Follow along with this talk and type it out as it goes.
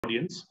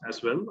audience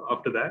as well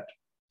after that.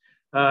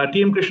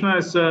 T.M. Krishna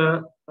is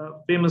a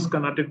famous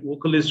Carnatic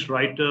vocalist,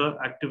 writer,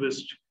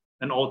 activist,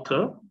 and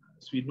author.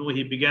 As we know,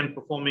 he began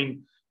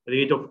performing at the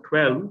age of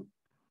 12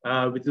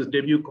 with his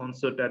debut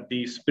concert at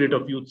the Spirit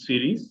of Youth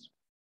series,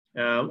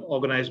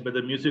 organized by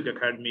the Music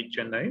Academy,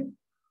 Chennai.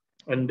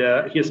 And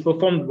he has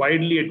performed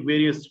widely at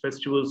various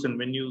festivals and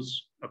venues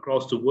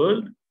across the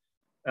world.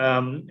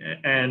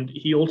 And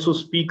he also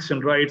speaks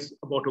and writes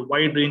about a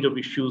wide range of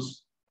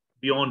issues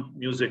beyond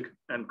music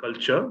and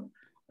culture.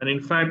 And in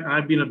fact,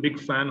 I've been a big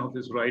fan of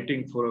his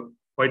writing for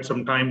quite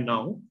some time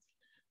now.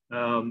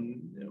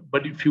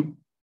 But if you,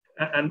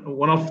 and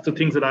one of the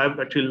things that I've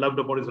actually loved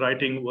about his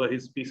writing were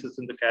his pieces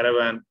in the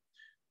Caravan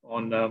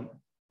on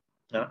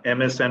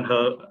MS and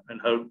her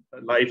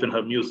life and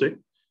her music.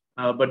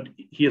 But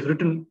he has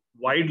written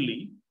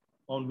widely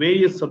on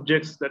various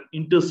subjects that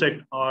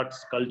intersect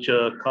arts,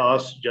 culture,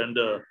 caste,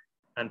 gender,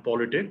 and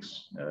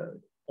politics.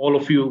 All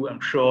of you,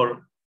 I'm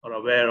sure, are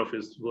aware of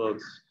his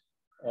works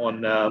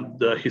on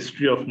the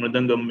history of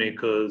Mridangam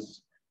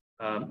makers,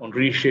 on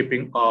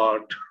reshaping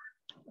art,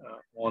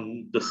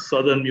 on the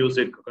Southern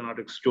music,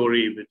 Carnatic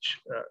story, which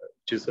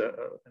is an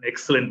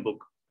excellent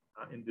book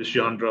in this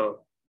genre.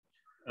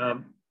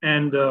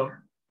 And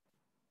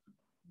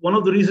one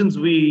of the reasons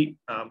we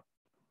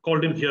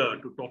called him here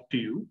to talk to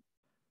you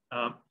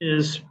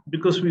is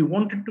because we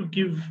wanted to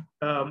give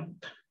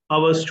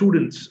our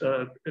students,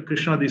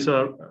 Krishna, these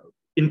are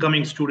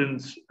incoming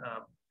students,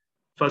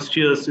 first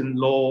years in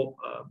law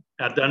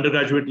at the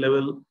undergraduate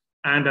level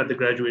and at the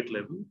graduate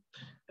level.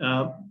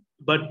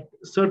 But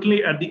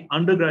certainly at the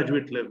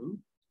undergraduate level,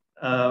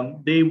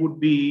 they would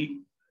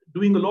be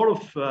doing a lot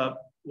of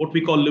what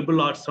we call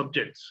liberal arts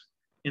subjects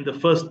in the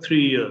first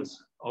 3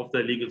 years of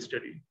their legal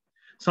study.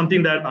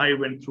 Something that I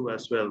went through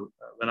as well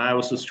when I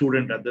was a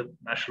student at the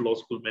National Law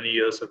School many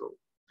years ago.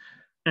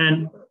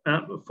 And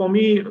for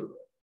me,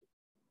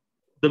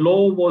 the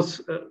law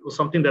was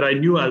something that I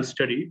knew I'll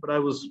study, but I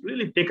was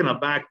really taken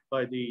aback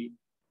by the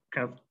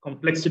kind of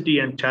complexity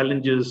and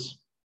challenges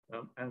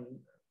and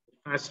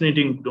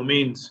fascinating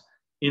domains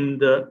in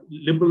the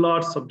liberal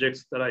arts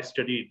subjects that I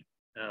studied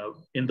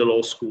in the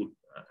law school.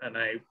 And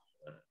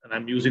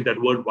I'm using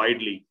that word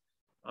widely.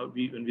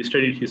 When we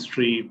studied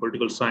history,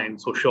 political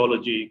science,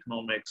 sociology,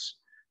 economics,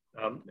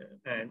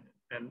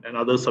 and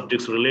other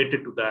subjects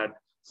related to that,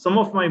 some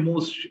of my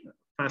most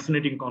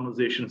fascinating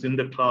conversations in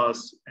the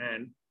class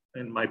and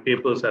in my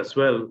papers as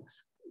well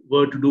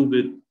were to do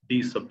with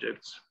these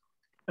subjects.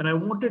 And I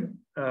wanted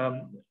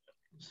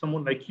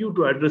someone like you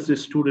to address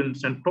these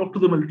students and talk to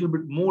them a little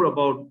bit more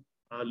about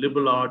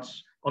liberal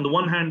arts. On the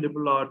one hand,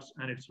 liberal arts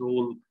and its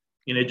role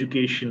in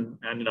education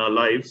and in our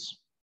lives,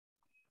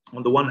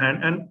 on the one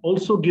hand, and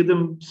also give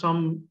them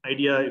some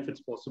idea, if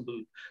it's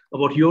possible,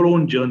 about your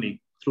own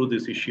journey through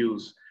these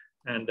issues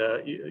and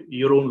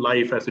your own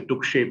life as it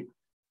took shape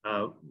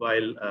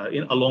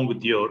along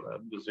with your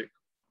music.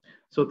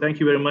 So thank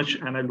you very much,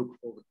 and I look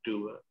forward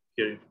to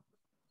hearing.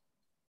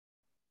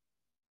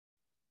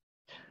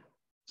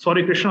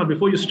 Sorry, Krishna,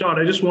 before you start,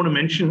 I just want to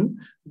mention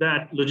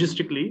that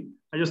logistically,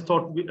 I just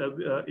thought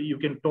you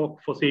can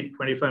talk for, say,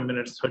 25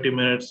 minutes, 30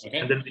 minutes, okay,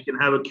 and then we can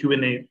have a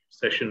Q&A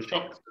session.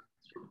 Sure.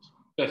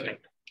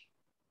 Perfect.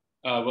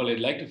 Well, I'd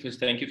like to first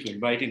thank you for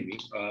inviting me.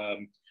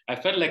 I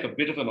felt like a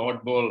bit of an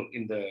oddball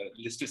in the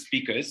list of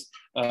speakers.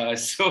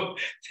 So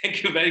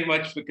thank you very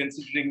much for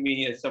considering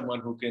me as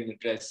someone who can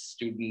address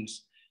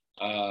students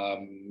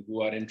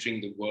who are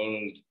entering the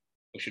world,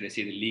 or should I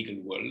say the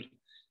legal world.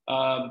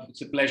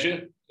 It's a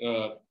pleasure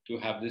to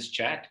have this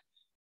chat.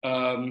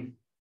 I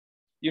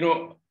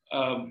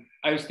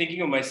was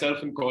thinking of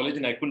myself in college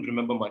and I couldn't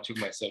remember much of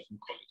myself in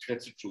college.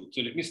 That's the truth.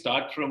 So let me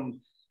start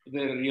from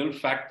the real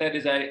fact that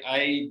is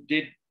I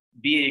did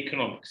BA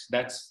economics.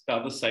 That's the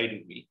other side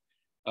of me.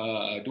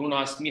 Don't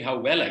ask me how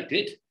well I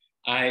did.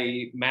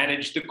 I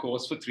managed the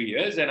course for 3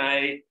 years and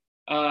I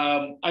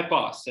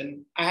passed.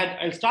 And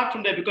I'll start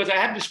from there because I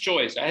had this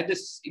choice. I had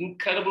this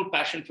incredible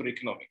passion for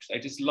economics. I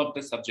just loved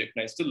the subject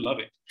and I still love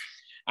it.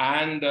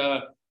 And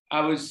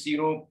I was,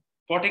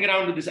 potting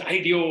around with this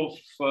idea of,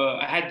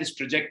 I had this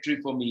trajectory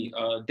for me,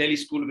 Delhi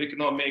School of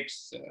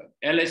Economics,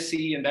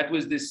 LSE, and that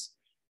was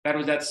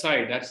that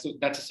side.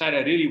 That's a side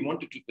I really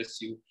wanted to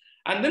pursue.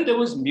 And then there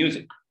was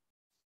music,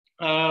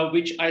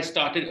 which I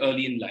started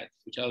early in life,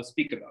 which I'll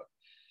speak about.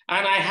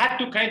 And I had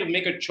to kind of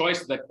make a choice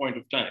at that point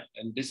of time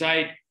and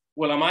decide,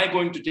 well, am I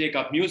going to take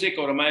up music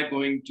or am I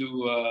going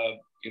to,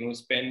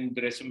 spend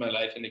the rest of my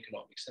life in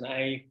economics? And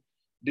I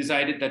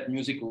decided that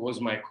music was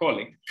my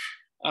calling.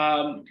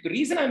 The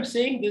reason I'm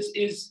saying this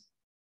is,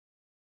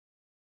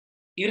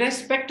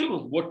 irrespective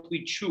of what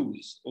we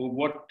choose or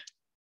what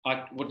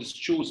is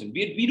chosen,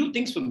 we do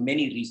things for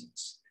many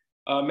reasons.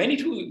 Many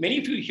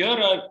of you here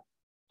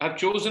have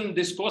chosen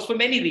this course for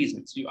many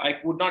reasons. I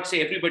would not say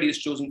everybody is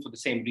chosen for the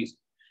same reason.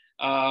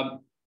 But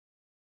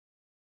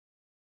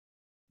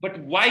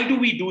why do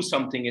we do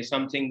something is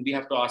something we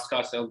have to ask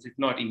ourselves, if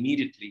not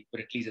immediately,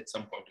 but at least at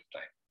some point of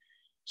time.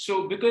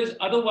 So because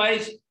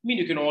otherwise,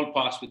 you can all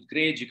pass with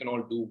grades, you can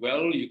all do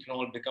well, you can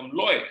all become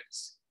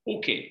lawyers.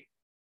 Okay.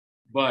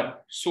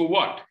 But so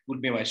what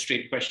would be my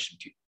straight question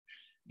to you.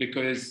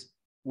 Because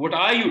what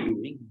are you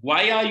doing?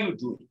 Why are you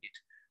doing it?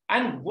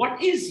 And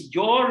what is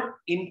your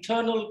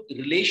internal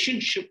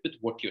relationship with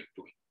what you're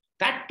doing?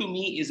 That to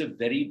me is a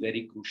very,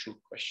 very crucial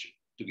question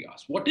to be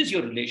asked. What is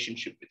your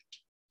relationship with it?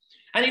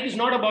 And it is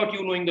not about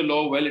you knowing the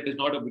law well. It is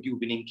not about you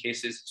winning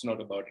cases. It's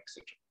not about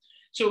etc.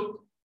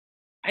 So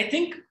I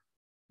think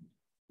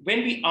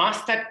when we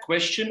ask that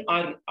question,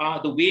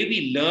 the way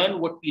we learn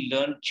what we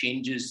learn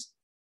changes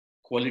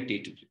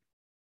qualitatively.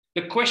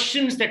 The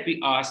questions that we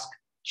ask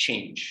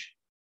change.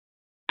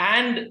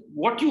 And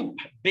what you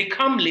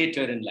become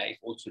later in life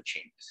also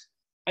changes.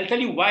 I'll tell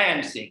you why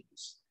I'm saying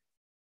this.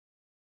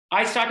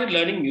 I started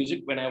learning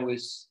music when I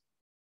was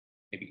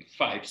maybe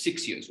 5,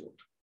 6 years old.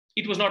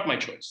 It was not my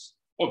choice,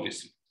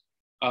 obviously.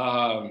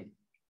 I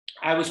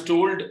was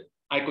told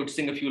I could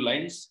sing a few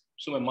lines.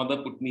 So my mother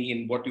put me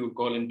in what you would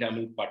call in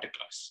Tamil pata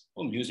class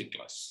or music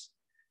class.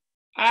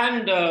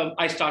 And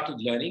I started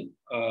learning.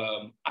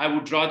 I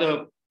would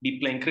rather be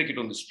playing cricket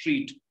on the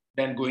street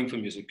than going for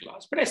music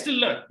class. But I still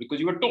learned because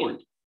you were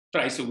told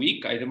thrice a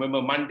week. I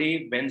remember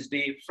Monday,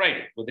 Wednesday,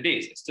 Friday were the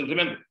days. I still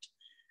remember it.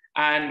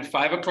 And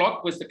 5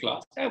 o'clock was the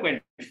class. I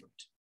went for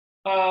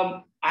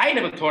it. I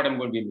never thought I'm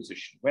going to be a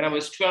musician. When I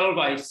was 12,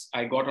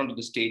 I got onto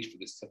the stage for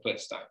this the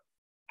first time.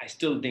 I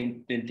still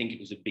didn't think it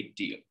was a big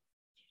deal.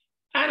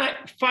 And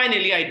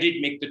finally, I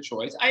did make the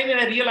choice. I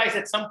realized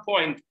at some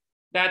point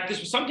that this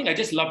was something I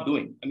just loved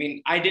doing. I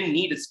mean, I didn't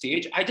need a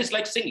stage. I just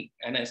like singing.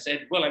 And I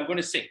said, well, I'm going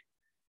to sing.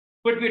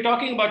 But we're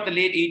talking about the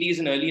late 80s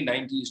and early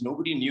 90s.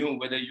 Nobody knew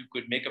whether you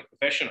could make a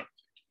profession of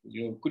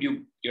it. Could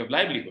you have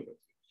livelihood of it?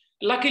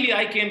 Luckily,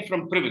 I came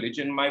from privilege,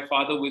 and my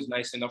father was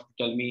nice enough to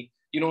tell me,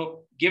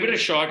 give it a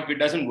shot. If it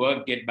doesn't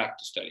work, get back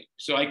to study.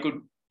 So I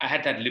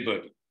had that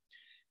liberty.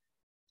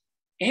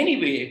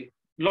 Anyway,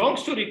 long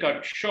story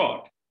cut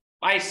short,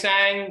 I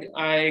sang,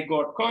 I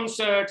got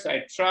concerts,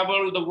 I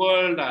traveled the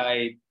world,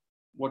 I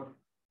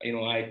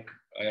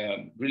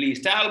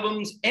released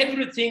albums.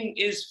 Everything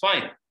is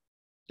fine.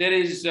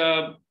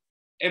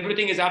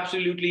 Everything is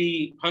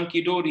absolutely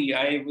hunky-dory.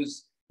 I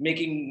was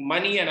making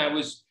money, and I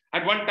was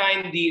at one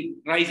time the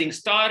rising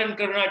star in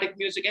Carnatic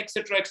music,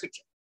 etc., etc.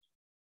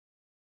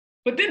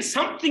 But then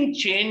something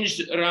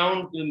changed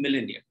around the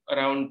millennium,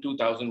 around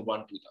 2001,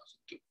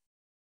 2002.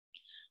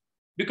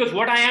 Because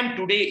what I am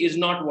today is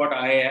not what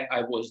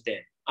I was then.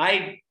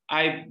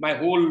 My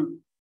whole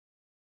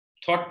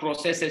thought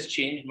process has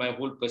changed. My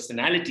whole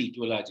personality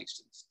to a large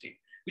extent,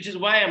 which is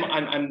why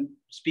I'm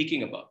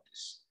speaking about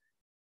this.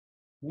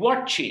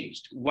 What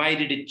changed? Why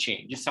did it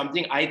change? It's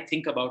something I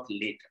think about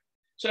later.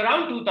 So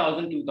around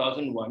 2000,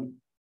 2001,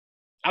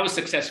 I was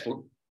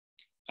successful.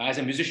 As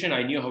a musician,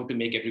 I knew how to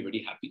make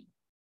everybody happy.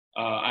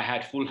 I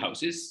had full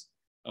houses.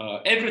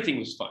 Everything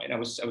was fine. I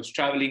was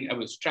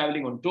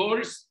traveling on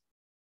tours.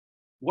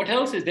 What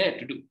else is there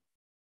to do?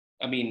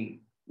 I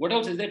mean, what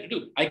else is there to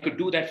do? I could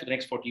do that for the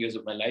next 40 years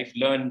of my life,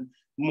 learn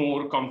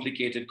more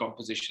complicated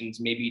compositions,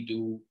 maybe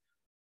do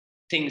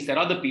things that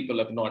other people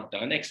have not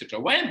done, etc.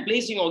 Why I'm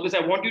placing all this,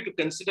 I want you to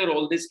consider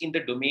all this in the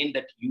domain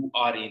that you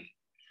are in.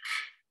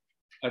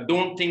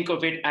 Don't think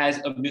of it as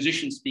a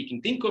musician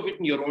speaking. Think of it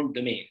in your own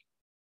domain.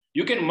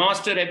 You can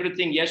master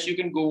everything. Yes, you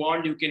can go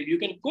on. You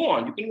can go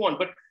on.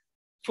 But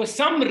for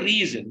some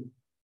reason,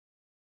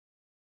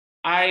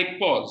 I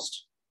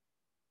paused.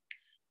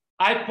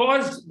 I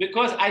paused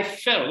because I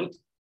felt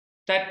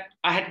that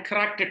I had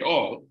cracked it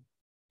all.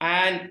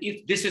 And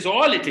if this is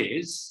all it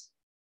is,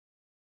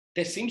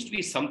 there seems to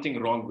be something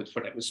wrong with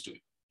what I was doing.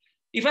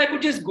 If I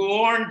could just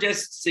go on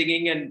just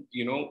singing and,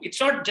 it's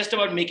not just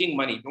about making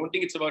money. Don't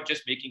think it's about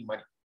just making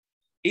money.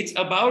 It's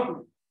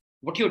about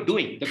what you're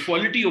doing, the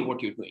quality of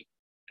what you're doing,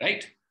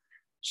 right?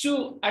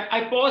 So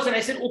I paused and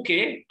I said,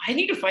 okay, I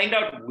need to find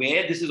out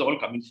where this is all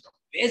coming from.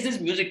 Where's this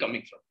music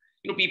coming from?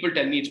 People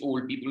tell me it's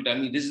old. People tell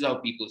me this is how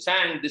people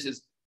sang. This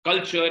is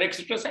culture,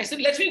 etc. So I said,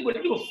 let's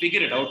go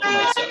figure it out for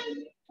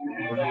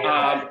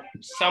myself.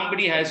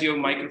 Somebody has your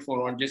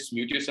microphone on. Just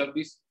mute yourself,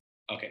 please.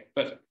 Okay,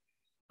 perfect.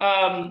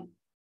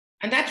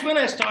 And that's when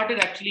I started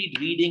actually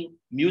reading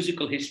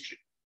musical history.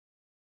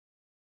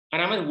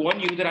 And I must warn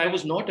you that I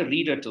was not a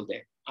reader till then.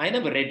 I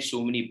never read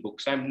so many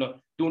books.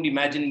 Don't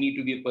imagine me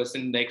to be a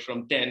person like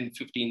from 10,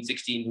 15,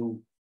 16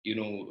 who,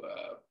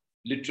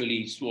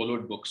 literally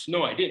swallowed books.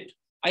 No, I didn't.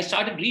 I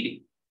started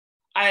reading.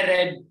 I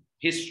read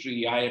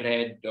history. I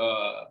read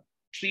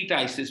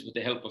treatises with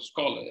the help of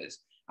scholars.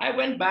 I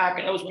went back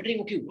and I was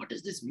wondering, okay, what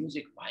is this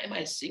music? Why am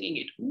I singing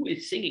it? Who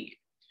is singing it?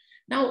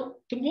 Now,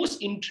 the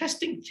most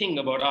interesting thing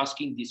about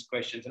asking these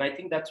questions, and I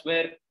think that's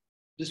where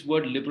this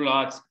word liberal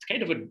arts,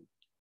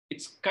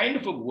 it's kind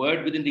of a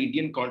word within the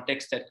Indian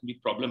context that can be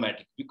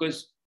problematic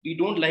because we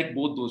don't like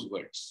both those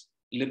words,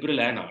 liberal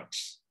and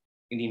arts,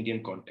 in the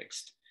Indian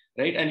context,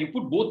 right? And you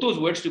put both those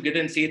words together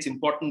and say it's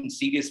important and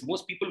serious,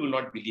 most people will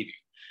not believe you.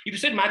 If you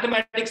said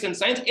mathematics and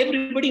science,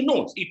 everybody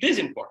knows it is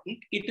important,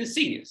 it is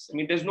serious. I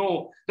mean,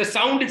 the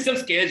sound itself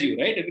scares you,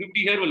 right?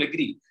 Everybody here will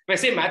agree. If I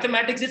say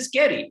mathematics, it's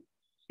scary.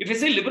 If I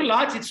say liberal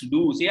arts, it's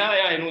loose. Yeah,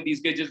 I know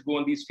these guys just go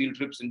on these field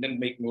trips and then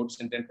make notes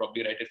and then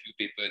probably write a few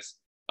papers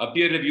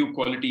peer review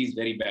quality is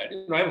very bad.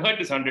 I've heard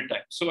this 100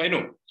 times, so I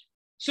know.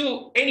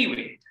 So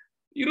anyway,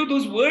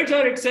 those words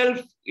are itself,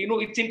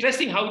 it's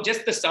interesting how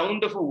just the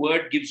sound of a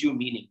word gives you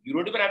meaning. You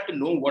don't even have to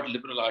know what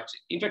liberal arts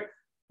is. In fact,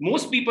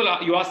 most people,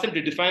 you ask them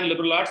to define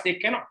liberal arts, they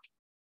cannot.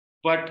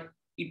 But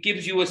it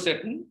gives you a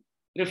certain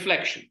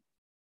reflection.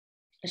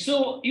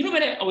 So,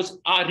 when I was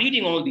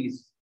reading all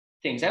these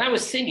things and I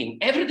was singing,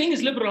 everything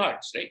is liberal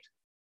arts, right?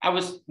 I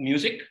was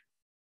music,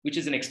 which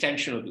is an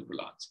extension of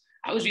liberal arts.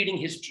 I was reading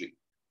history.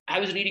 I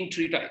was reading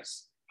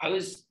treatise.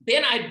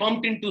 Then I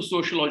bumped into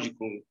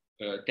sociological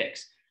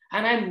texts.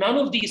 And I'm none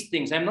of these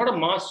things. I'm not a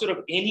master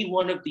of any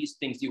one of these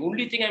things. The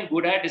only thing I'm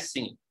good at is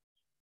singing.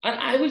 And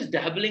I was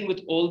dabbling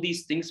with all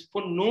these things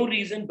for no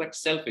reason but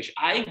selfish.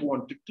 I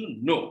wanted to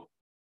know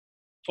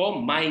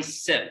for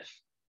myself.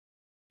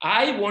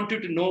 I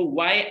wanted to know,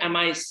 why am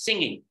I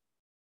singing?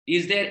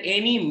 Is there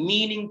any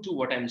meaning to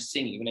what I'm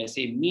singing? When I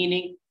say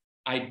meaning,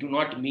 I do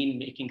not mean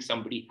making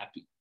somebody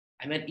happy.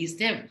 I mean, is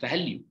there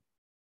value?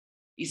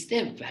 Is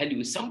there value?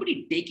 Is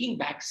somebody taking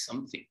back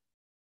something?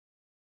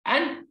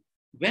 And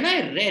when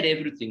I read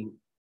everything,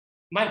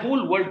 my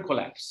whole world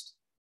collapsed.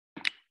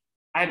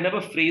 I've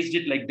never phrased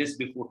it like this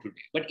before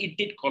today, but it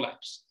did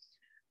collapse.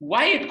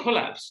 Why it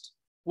collapsed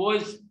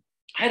was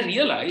I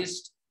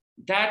realized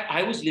that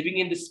I was living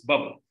in this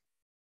bubble,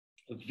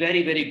 a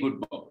very, very good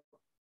bubble.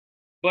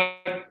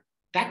 But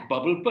that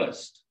bubble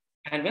burst.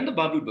 And when the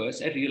bubble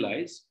burst, I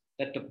realized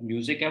that the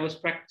music I was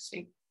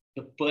practicing,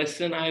 the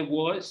person I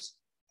was,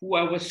 who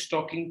I was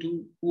talking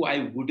to, who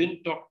I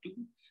wouldn't talk to,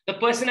 the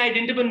person I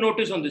didn't even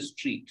notice on the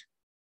street,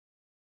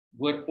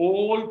 were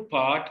all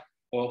part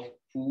of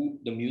who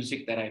the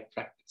music that I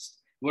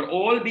practiced, were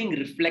all being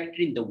reflected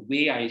in the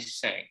way I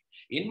sang,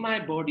 in my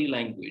body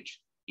language,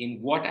 in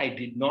what I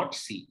did not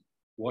see,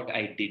 what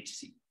I did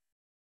see.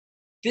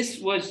 This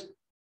was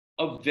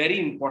a very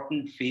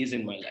important phase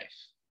in my life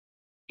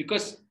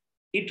because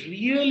it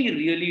really,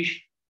 really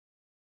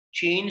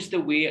changed the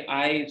way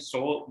I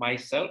saw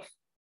myself,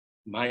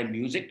 my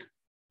music,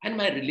 and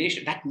my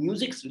relation, that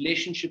music's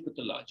relationship with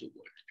the larger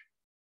world.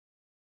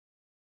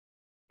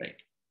 Right?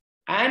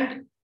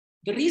 And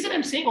the reason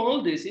I'm saying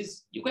all this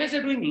is you guys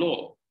are doing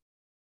law.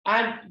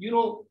 And,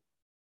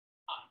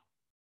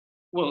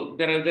 well,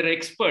 there are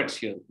experts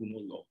here who know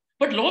law.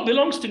 But law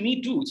belongs to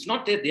me too. It's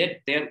not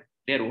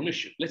their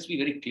ownership. Let's be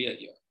very clear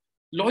here.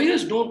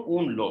 Lawyers don't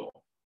own law.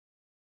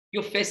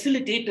 You're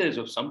facilitators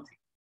of something.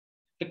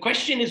 The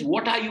question is,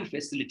 what are you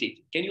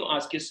facilitating? Can you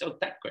ask yourself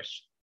that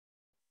question?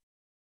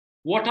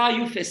 What are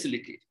you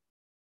facilitating?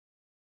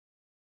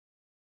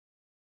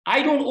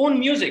 I don't own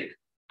music.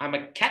 I'm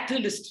a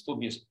catalyst for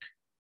music.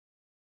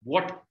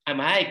 What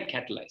am I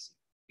catalyzing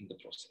in the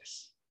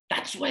process?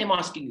 That's why I'm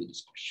asking you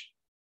this question.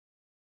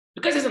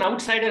 Because as an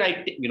outsider,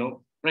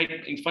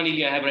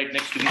 funnily, I have right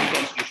next to me the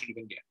Constitution of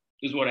India.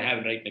 This is what I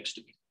have right next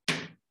to me.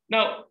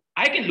 Now,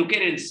 I can look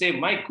at it and say,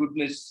 my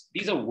goodness,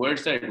 these are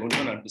words that I don't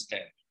even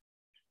understand,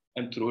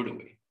 and throw it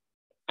away.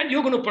 And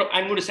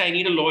I'm going to say, I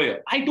need a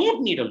lawyer. I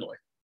don't need a lawyer.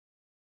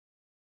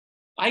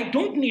 I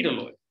don't need a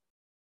lawyer.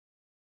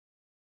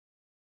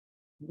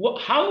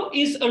 How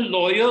is a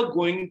lawyer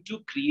going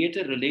to create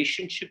a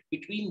relationship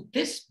between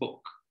this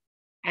book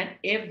and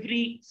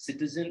every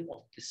citizen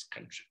of this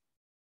country?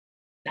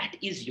 That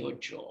is your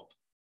job.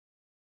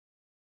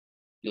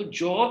 Your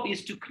job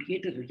is to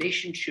create a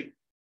relationship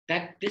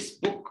that this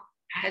book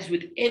has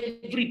with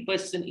every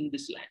person in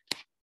this land.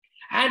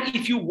 And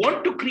if you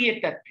want to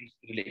create that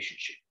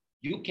relationship,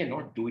 you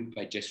cannot do it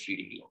by just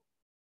reading law.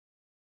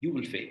 You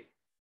will fail.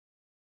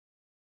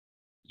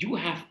 You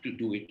have to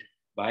do it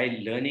by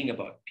learning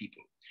about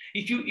people.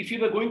 If you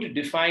were going to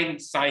define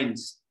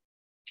science,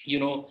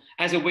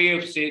 as a way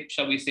of,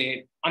 shall we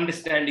say,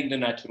 understanding the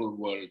natural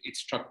world, its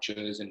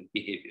structures and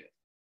behavior,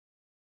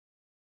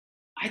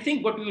 I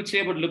think what we would say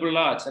about liberal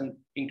arts, and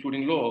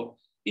including law,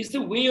 is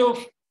the way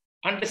of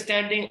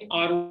understanding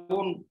our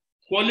own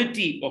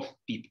quality of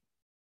people,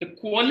 the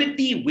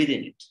quality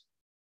within it.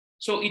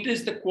 So it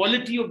is the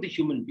quality of the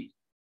human being,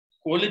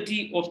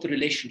 quality of the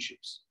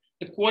relationships,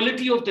 the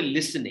quality of the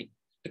listening,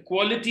 the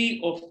quality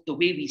of the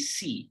way we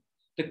see,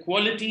 the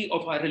quality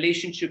of our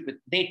relationship with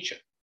nature.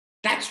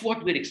 That's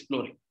what we're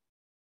exploring.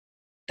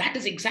 That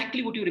is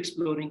exactly what you're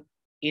exploring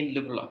in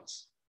liberal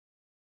arts.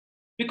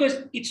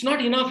 Because it's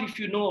not enough if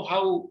you know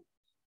how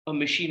a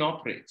machine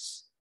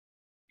operates.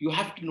 You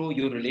have to know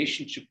your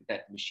relationship with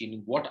that machine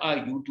and what are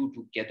you two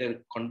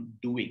together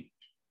doing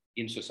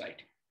in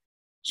society.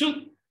 So,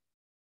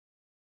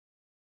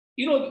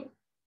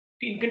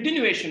 in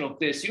continuation of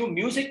this,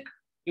 music,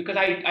 because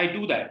I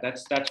do that,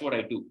 that's what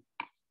I do,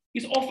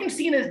 is often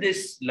seen as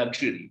this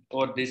luxury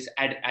or this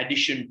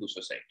addition to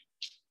society.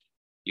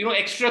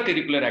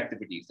 Extracurricular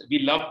activities. We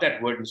love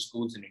that word in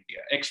schools in India,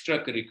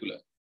 extracurricular.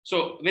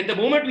 So when the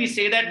moment we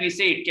say that, we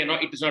say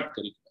it is not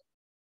curricular.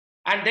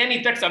 And then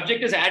if that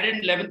subject is added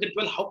in 11th and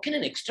 12th, how can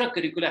an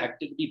extracurricular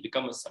activity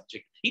become a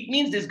subject? It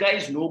means this guy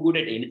is no good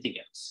at anything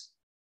else,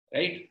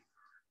 right?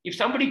 If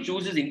somebody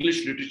chooses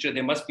English literature,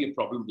 there must be a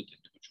problem with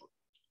individual.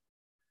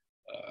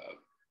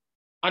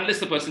 Unless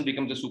the person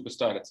becomes a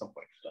superstar at some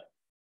point in time.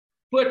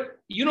 But,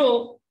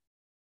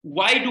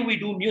 why do we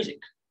do music?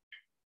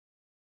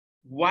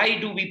 Why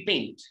do we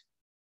paint?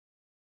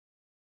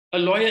 A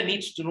lawyer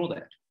needs to know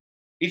that.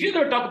 If you're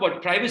going to talk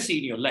about privacy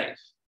in your life,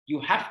 you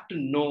have to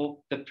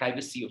know the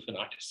privacy of an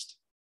artist.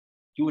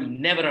 You will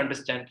never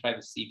understand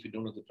privacy if you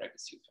don't know the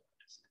privacy of an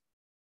artist.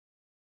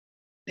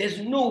 There's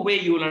no way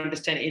you will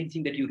understand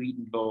anything that you read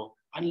in law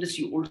unless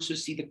you also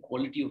see the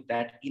quality of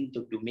that in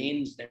the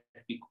domains that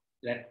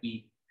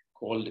we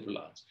call liberal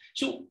arts.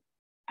 So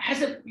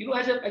as a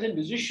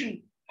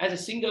musician, as a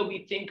singer,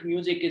 we think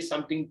music is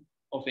something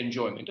of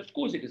enjoyment. Of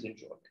course it is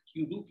enjoyment.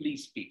 You do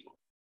please people.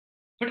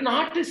 But an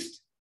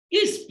artist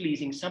is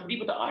pleasing somebody,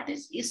 but the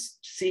artist is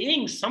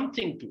saying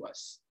something to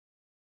us.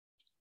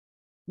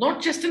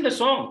 Not just in the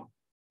song.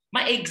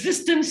 My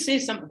existence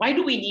says something. Why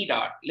do we need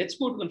art? Let's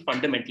go to the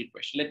fundamental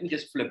question. Let me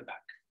just flip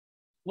back.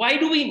 Why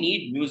do we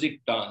need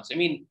music, dance?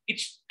 We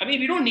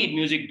don't need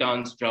music,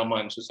 dance, drama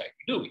in society,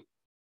 do we?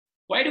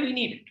 Why do we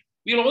need it?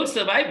 We'll all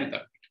survive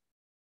without it.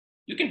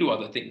 You can do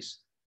other things.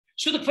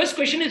 So the first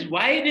question is,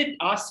 why did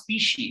our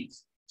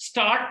species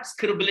start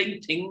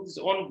scribbling things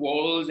on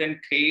walls and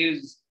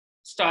caves,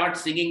 start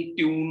singing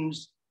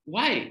tunes?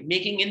 Why?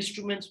 Making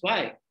instruments?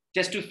 Why?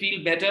 Just to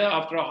feel better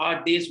after a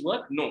hard day's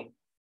work? No.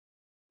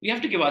 We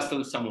have to give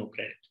ourselves some more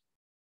credit.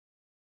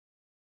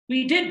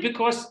 We did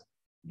because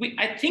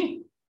I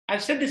think,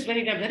 I've said this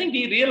many times, I think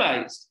we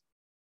realized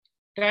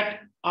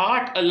that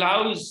art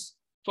allows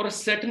for a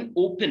certain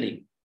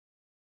opening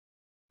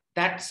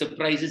that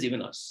surprises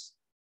even us.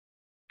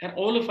 And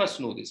all of us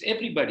know this.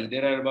 Everybody,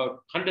 there are about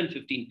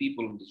 115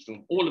 people in this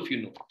room. All of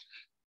you know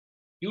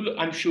it.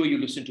 I'm sure you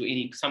listen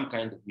to some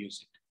kind of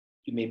music.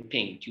 You may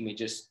paint, you may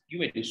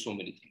do so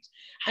many things.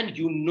 And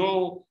you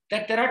know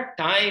that there are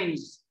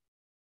times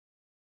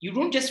you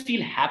don't just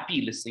feel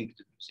happy listening to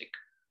the music.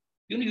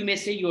 You may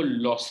say you're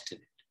lost in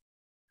it.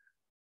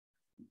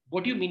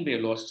 What do you mean by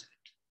you're lost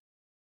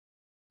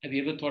in it? Have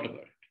you ever thought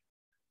about it?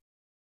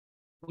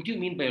 What do you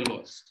mean by you're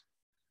lost?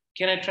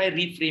 Can I try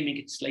reframing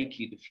it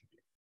slightly differently?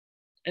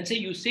 And say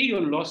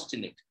you're lost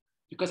in it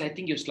because I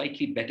think you're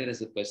slightly better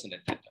as a person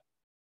at that time.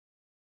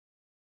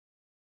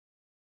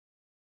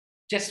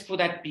 Just for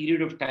that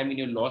period of time when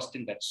you're lost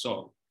in that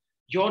song,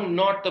 you're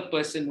not the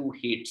person who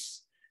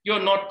hates.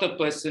 You're not the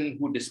person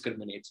who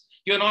discriminates.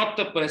 You're not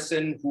the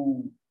person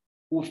who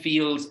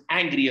feels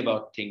angry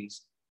about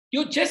things.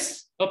 You're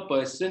just a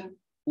person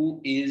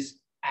who is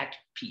at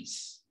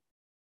peace.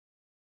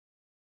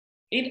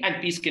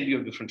 And peace can be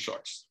of different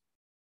sorts.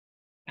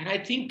 And I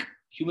think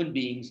human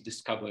beings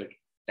discovered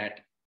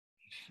that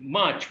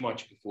much,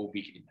 much before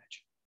we can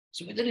imagine.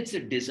 So whether it's a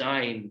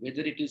design,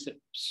 whether it is a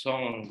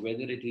song,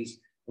 whether it is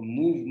a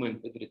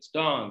movement, whether it's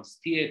dance,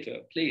 theater,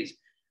 plays,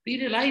 we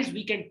realize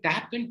we can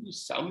tap into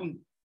some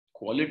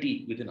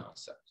quality within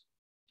ourselves,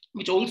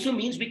 which also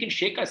means we can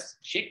shake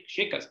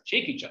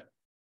each other,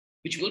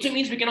 which also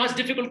means we can ask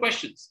difficult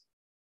questions.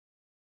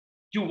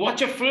 You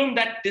watch a film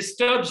that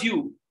disturbs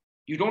you,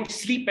 you don't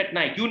sleep at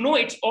night. You know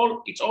it's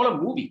all a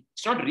movie.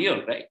 It's not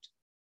real, right?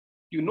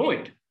 You know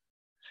it.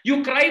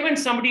 You cry when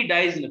somebody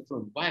dies in a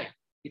film. Why?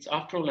 It's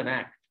after all an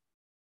act.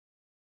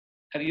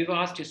 Have you ever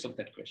asked yourself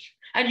that question?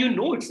 And you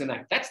know it's an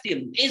act. That's the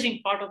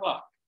amazing part of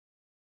art.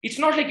 It's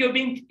not like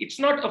it's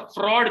not a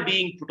fraud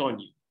being put on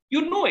you.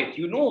 You know it.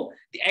 You know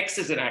the X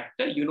is an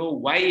actor. You know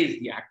Y is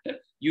the actor.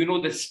 You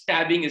know the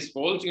stabbing is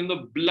false. You know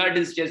the blood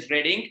is just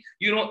red ink.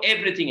 You know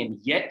everything, and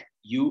yet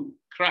you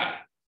cry.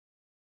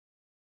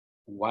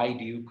 Why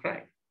do you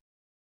cry?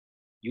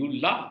 You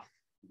laugh.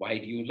 Why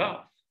do you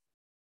laugh?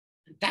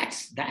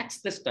 That's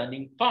the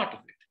stunning part of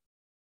it.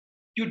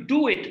 You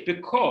do it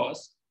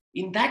because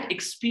in that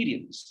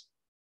experience,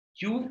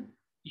 you're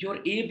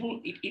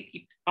able,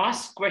 it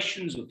asks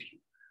questions of you.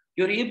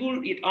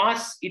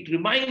 It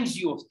reminds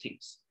you of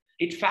things.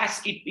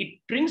 It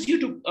brings you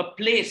to a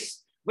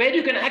place where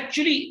you can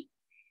actually,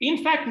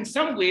 in fact, in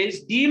some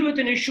ways, deal with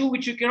an issue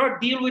which you cannot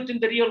deal with in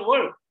the real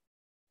world.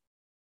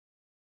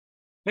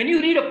 When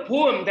you read a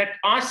poem that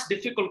asks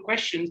difficult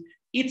questions,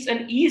 it's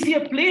an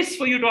easier place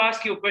for you to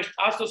ask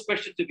those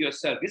questions of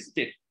yourself, isn't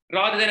it?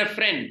 Rather than a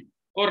friend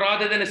or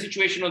rather than a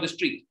situation on the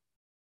street.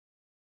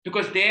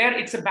 Because there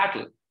it's a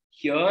battle.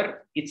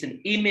 Here it's an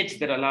image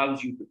that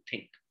allows you to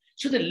think.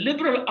 So the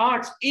liberal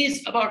arts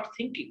is about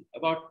thinking,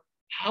 about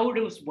how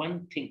does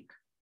one think?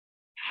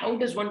 How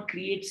does one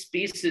create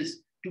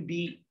spaces to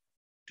be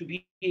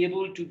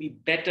able to be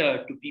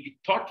better, to be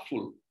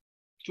thoughtful,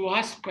 to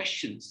ask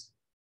questions?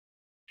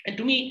 And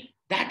to me,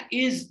 that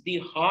is the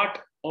heart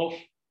of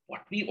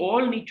what we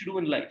all need to do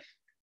in life.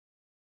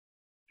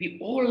 We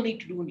all need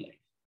to do in life.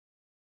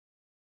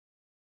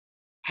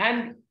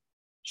 And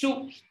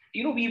so,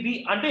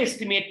 we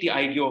underestimate the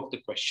idea of the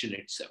question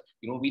itself.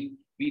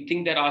 We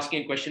think that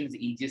asking a question is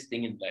the easiest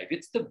thing in life.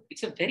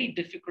 It's a very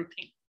difficult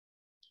thing.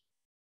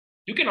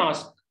 You can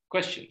ask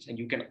questions and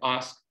you can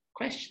ask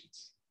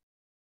questions.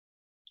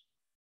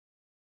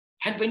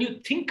 And when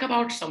you think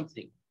about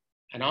something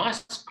and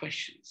ask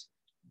questions,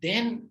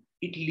 then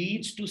it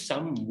leads to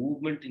some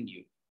movement in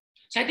you.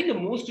 So I think the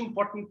most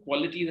important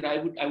quality that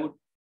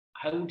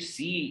I would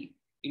see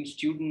in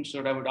students,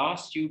 or I would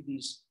ask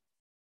students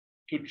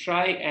to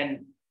try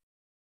and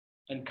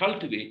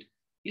cultivate,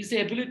 is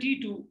the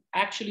ability to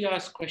actually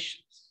ask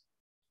questions,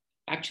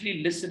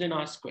 actually listen and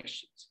ask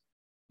questions.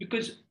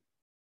 Because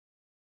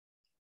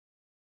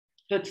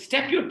the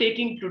step you're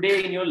taking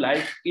today in your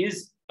life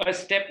is a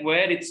step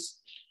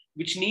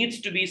which needs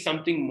to be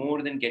something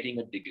more than getting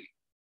a degree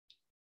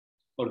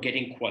or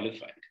getting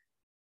qualified.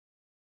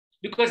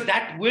 Because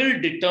that will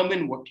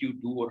determine what you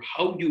do or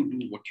how you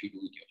do what you do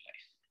in your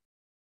life.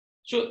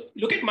 So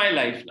look at my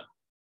life now.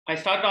 I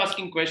started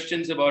asking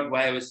questions about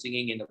why I was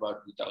singing in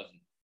about 2000.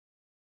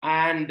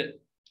 And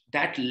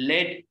that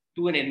led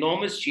to an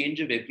enormous change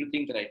of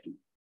everything that I do.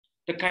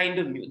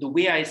 The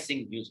way I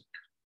sing music,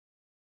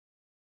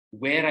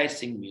 where I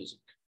sing music,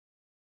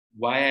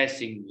 why I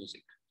sing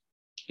music,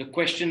 the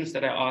questions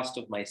that I asked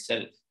of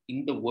myself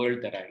in the world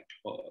that I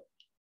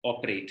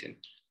operate in,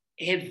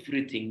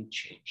 everything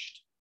changed.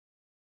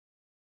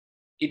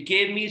 It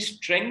gave me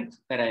strength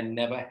that I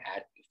never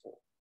had before.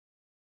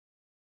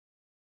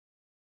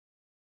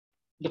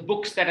 The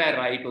books that I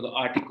write or the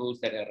articles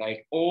that I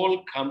write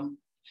all come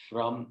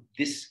from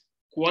this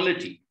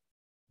quality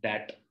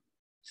that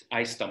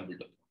I stumbled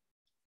upon.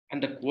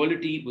 And the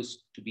quality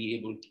was to be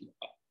able to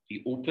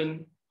be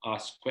open,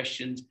 ask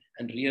questions,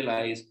 and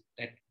realize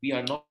that we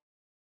are not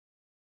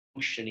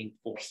functioning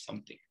for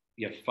something.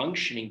 We are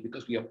functioning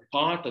because we are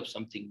part of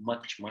something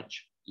much,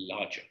 much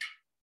larger.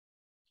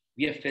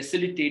 We are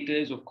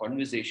facilitators of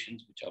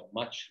conversations which are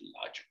much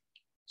larger.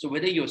 So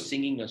whether you're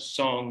singing a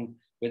song,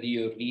 whether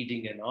you're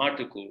reading an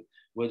article,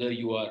 whether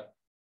you are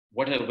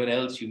whatever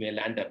else you may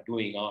land up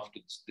doing after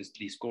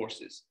these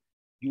courses,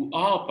 you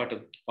are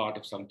part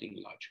of something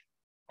larger.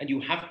 And you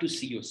have to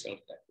see yourself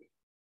that way.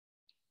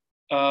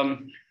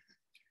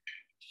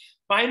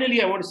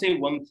 Finally, I want to say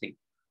one thing.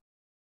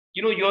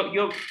 You know,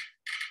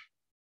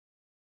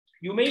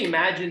 you may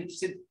imagine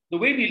the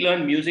way we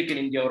learn music in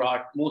India or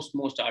art,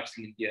 most arts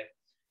in India,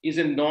 is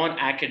a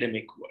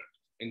non-academic world.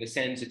 In the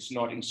sense, it's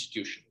not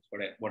institutional,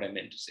 what I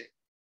meant to say.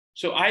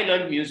 So I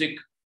learned music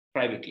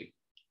privately.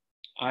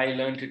 I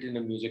learned it in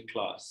a music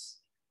class.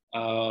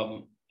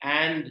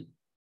 And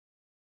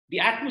the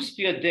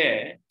atmosphere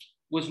there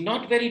was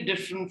not very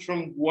different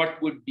from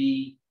what would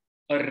be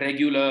a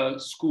regular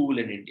school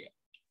in India.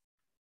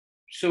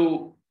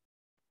 So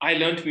I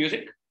learned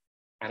music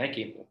and I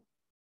came home.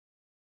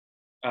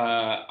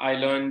 I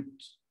learned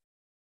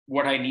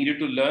what I needed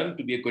to learn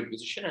to be a good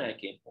musician and I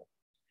came home.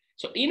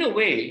 So in a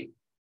way,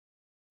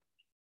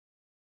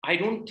 I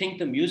don't think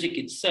the music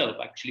itself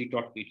actually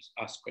taught me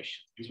to ask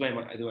questions. This is why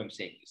I'm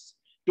saying this.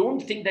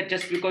 Don't think that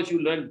just because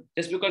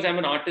I'm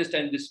an artist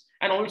and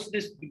also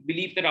this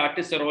belief that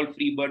artists are all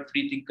free bird,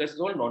 free thinkers is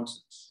all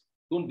nonsense.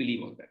 Don't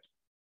believe all that.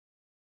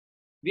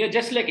 We are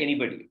just like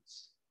anybody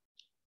else.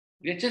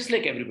 We are just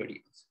like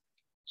everybody else.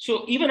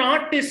 So even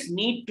artists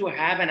need to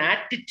have an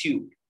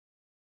attitude,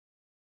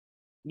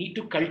 need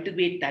to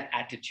cultivate that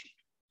attitude.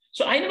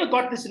 So I never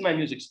got this in my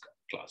music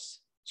class.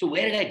 So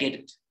where did I get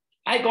it?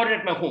 I got it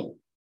at my home.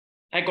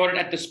 I got it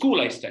at the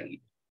school I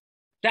studied.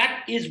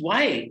 That is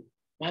why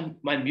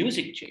my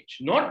music changed.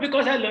 Not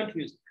because I learned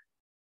music.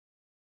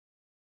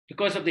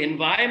 Because of the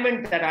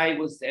environment that I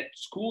was at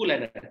school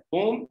and at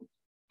home,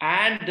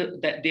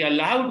 and that they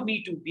allowed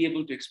me to be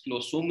able to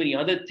explore so many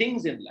other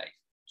things in life,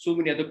 so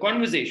many other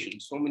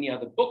conversations, so many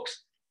other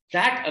books,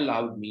 that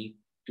allowed me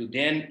to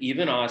then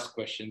even ask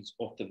questions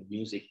of the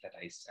music that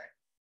I sang.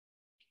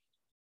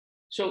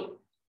 So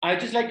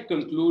I'd just like to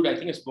conclude. I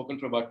think I've spoken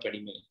for about 20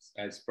 minutes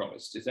as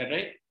promised. Is that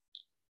right?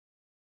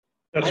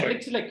 That's right.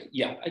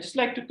 I'd just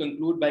like to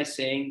conclude by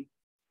saying,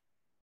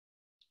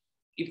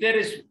 if there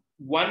is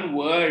one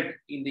word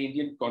in the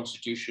Indian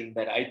Constitution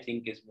that I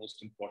think is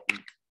most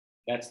important,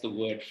 that's the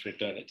word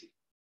fraternity.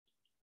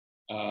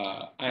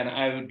 And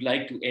I would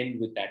like to end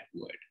with that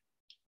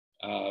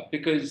word.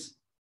 Because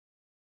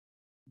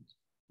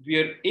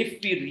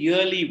if we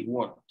really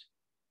want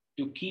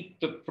to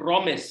keep the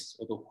promise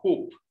or the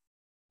hope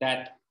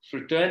that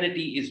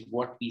fraternity is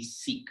what we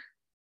seek,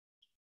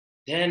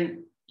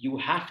 then you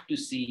have to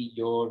see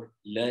your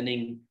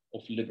learning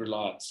of liberal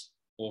arts,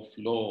 of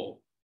law,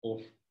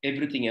 of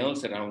everything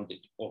else around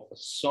it, of a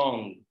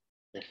song,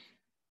 of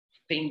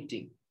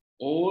painting,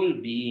 all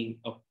being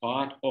a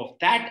part of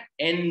that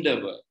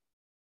endeavor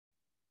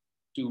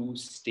to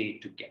stay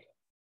together.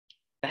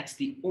 That's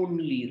the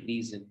only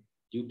reason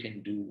you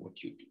can do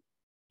what you do.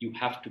 You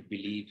have to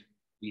believe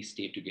we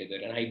stay together.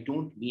 And I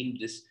don't mean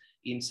this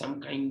in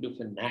some kind of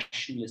a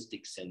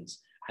nationalistic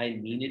sense. I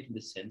mean it in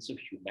the sense of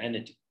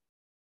humanity.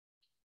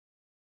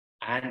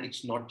 And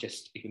it's not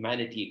just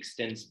humanity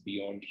extends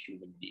beyond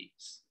human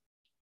beings.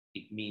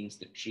 It means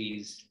the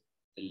trees,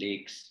 the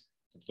lakes,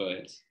 the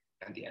birds,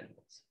 and the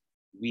animals.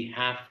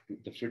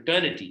 The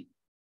fraternity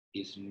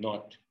is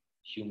not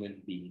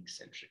human being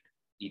centric.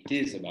 It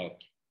is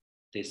about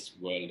this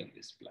world and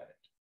this planet.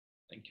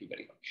 Thank you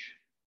very much.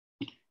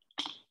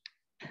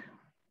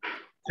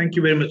 Thank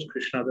you very much,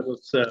 Krishna. That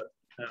was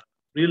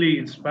really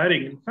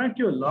inspiring. In fact,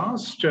 your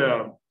last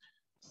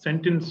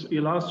sentence,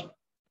 your last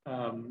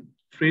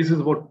phrases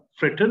about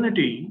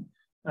fraternity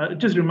It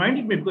just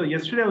reminded me, because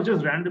yesterday I was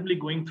just randomly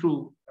going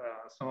through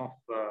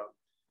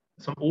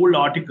some old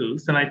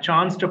articles, and I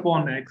chanced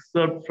upon an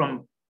excerpt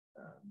from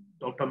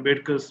Dr.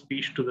 Ambedkar's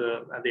speech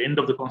at the end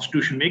of the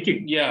Constitution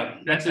making. Yeah,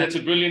 that's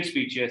a brilliant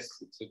speech. Yes,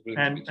 it's a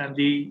brilliant speech. And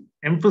the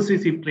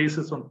emphasis he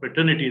places on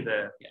fraternity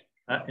there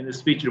in his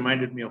speech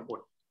reminded me of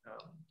what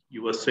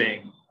you were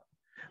saying.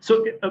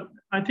 So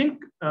I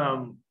think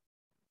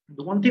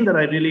the one thing that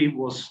I really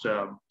was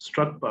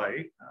struck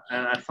by,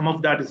 and some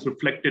of that is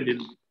reflected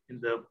in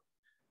the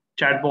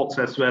chat box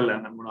as well,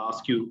 and I'm going to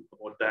ask you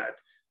about that,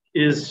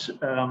 is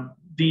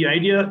the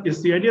idea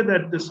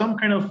that there's some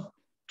kind of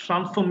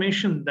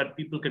transformation that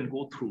people can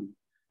go through,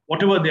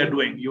 whatever they're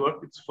doing.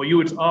 For you,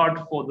 it's art.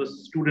 For the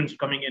students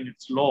coming in,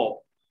 it's law.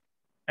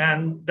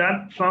 And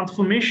that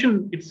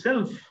transformation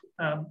itself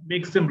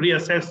makes them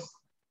reassess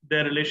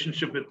their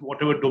relationship with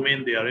whatever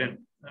domain they are in.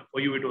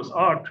 For you, it was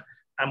art.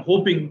 I'm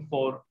hoping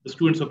for the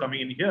students who are coming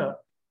in here,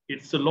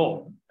 it's the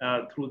law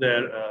through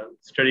their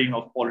studying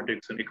of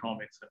politics and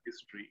economics and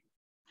history.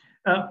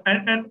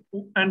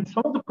 And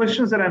some of the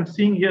questions that I'm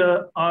seeing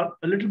here are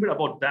a little bit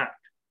about that.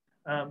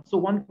 So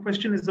one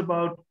question is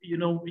about,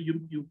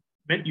 you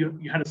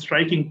had a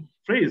striking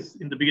phrase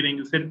in the beginning.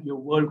 You said your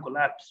world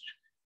collapsed,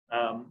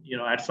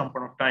 at some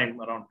point of time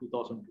around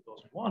 2000,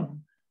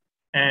 2001.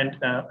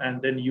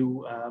 And then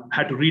you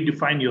had to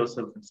redefine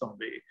yourself in some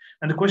way.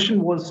 And the question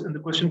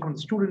from the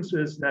students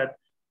is that,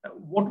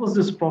 what was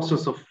this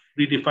process of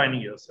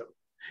redefining yourself?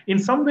 In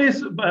some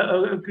ways,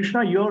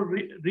 Krishna, your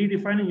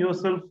redefining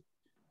yourself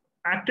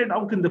acted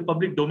out in the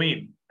public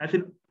domain. I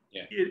think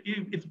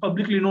it's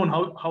publicly known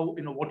how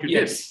what you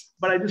did.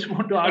 But I just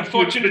want to ask.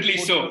 Unfortunately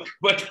so,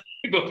 but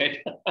go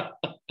ahead.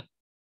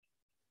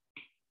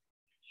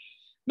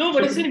 No,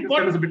 but it's an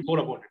important. Tell us a bit more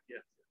about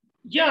it.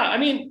 Yeah, I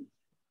mean,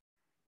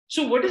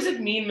 so what does it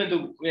mean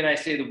when I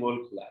say the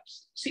world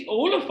collapsed? See,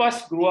 all of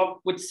us grew up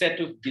with set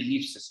of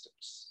belief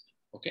systems.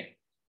 Okay,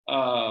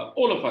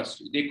 all of us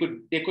do.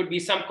 There could be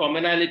some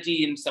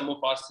commonality in some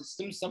of our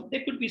systems.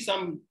 There could be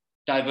some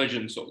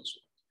divergence also.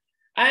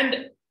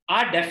 And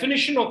our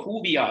definition of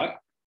who we are,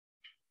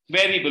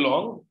 where we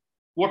belong,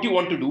 what you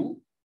want to do,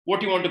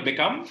 what you want to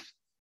become,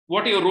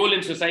 what your role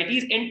in society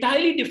is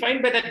entirely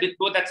defined by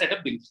that set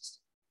of belief systems.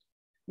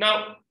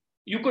 Now,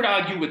 you could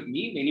argue with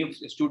me, many of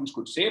the students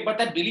could say, but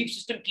that belief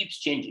system keeps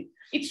changing.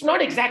 It's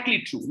not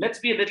exactly true. Let's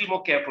be a little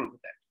more careful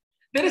with that.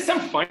 There is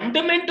some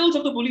fundamentals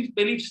of the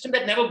belief system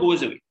that never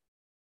goes away,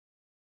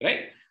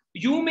 right?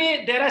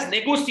 There are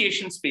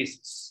negotiation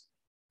spaces,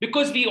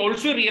 because we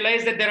also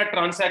realize that there are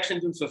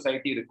transactions in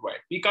society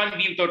required. We can't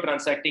be without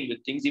transacting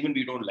with things even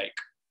we don't like.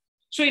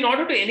 So in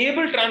order to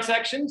enable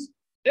transactions,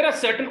 there are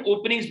certain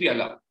openings we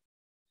allow.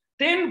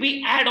 Then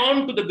we add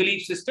on to the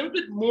belief system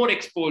with more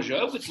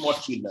exposure, with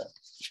what we learn.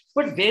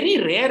 But very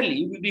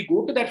rarely will we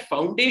go to that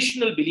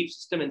foundational belief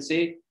system and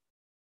say,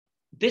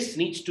 this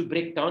needs to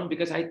break down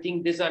because I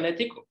think this is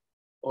unethical,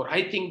 or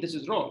I think this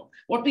is wrong.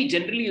 What we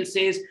generally will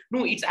say is,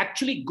 no, it's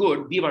actually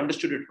good. We've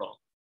understood it wrong.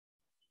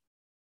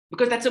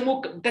 Because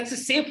that's a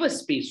safer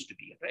space to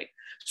be in, right?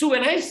 So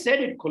when I said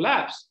it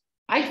collapsed,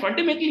 I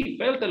fundamentally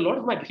felt a lot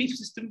of my belief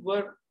systems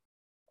were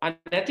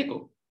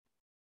unethical.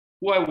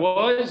 Who I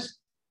was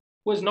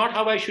not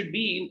how I should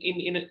be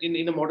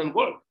in a modern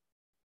world.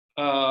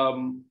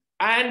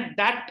 And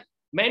that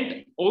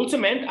also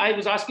meant I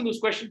was asking those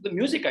questions, the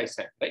music I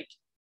sang, right?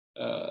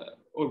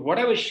 Or what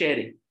I was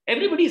sharing.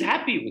 Everybody's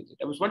happy with it.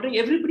 I was wondering,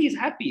 everybody's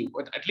happy.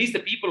 At least the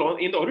people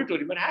in the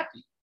auditorium are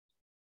happy.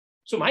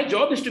 So my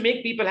job is to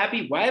make people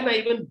happy. Why am I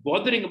even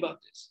bothering about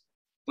this?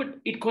 But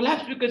it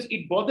collapsed because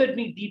it bothered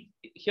me deep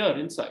here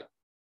inside.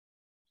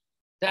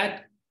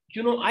 That,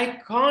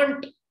 I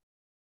can't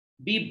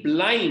be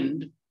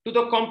blind to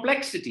the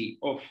complexity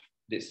of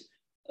this.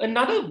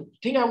 Another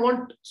thing I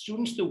want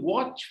students to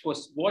watch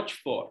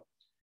for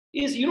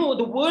is,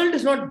 the world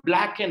is not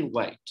black and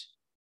white.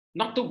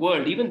 Not the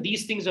world. Even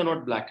these things are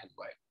not black and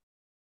white.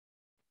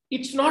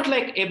 It's not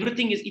like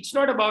it's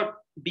not about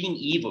being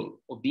evil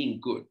or being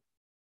good.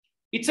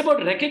 It's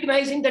about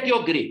recognizing that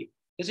you're gray.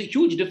 There's a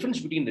huge difference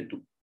between the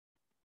two.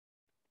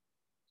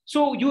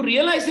 So you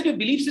realize that your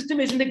belief system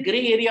is in the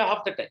gray area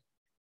half the time,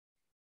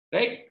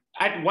 right?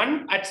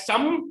 At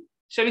some,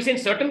 shall we say, in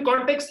certain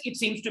contexts, it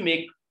seems to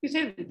make, you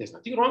say, there's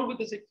nothing wrong with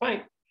this, it's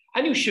fine.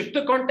 And you shift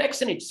the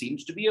context and it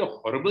seems to be a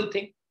horrible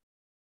thing.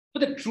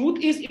 But the truth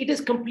is, it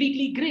is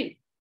completely gray.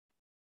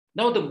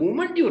 Now, the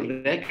moment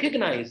you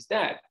recognize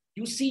that,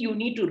 you see you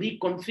need to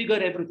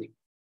reconfigure everything.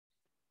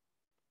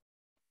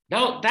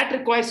 Now, that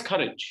requires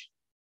courage.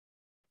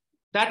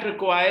 That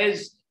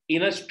requires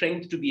inner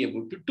strength to be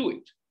able to do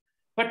it.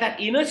 But that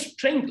inner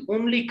strength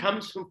only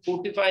comes from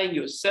fortifying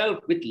yourself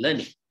with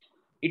learning.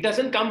 It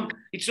doesn't come,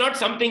 it's not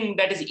something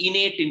that is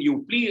innate in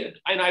you. Please,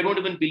 and I don't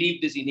even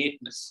believe this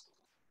innateness.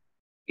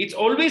 It's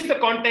always the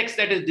context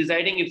that is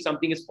deciding if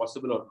something is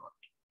possible or not.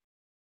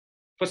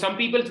 For some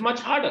people, it's much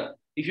harder.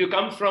 If you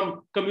come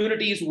from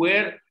communities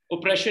where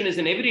oppression is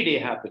an everyday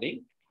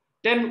happening,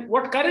 then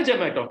what courage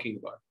am I talking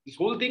about? This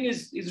whole thing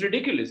is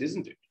ridiculous,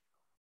 isn't it?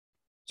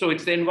 So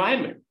it's the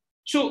environment.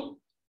 So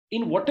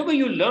in whatever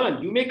you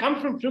learn, you may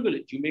come from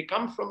privilege, you may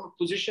come from a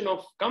position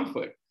of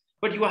comfort,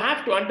 but you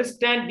have to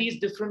understand these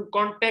different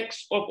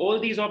contexts of all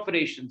these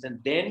operations, and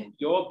then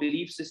your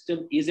belief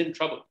system is in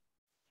trouble.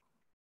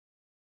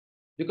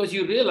 Because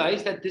you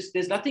realize that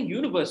there's nothing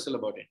universal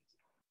about it.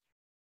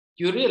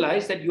 You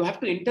realize that you have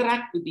to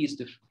interact with these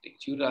different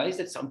things. You realize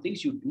that some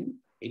things you do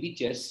may be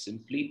just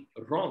simply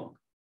wrong.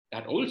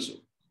 That also.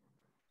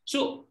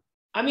 So,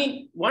 I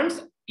mean,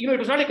 once, it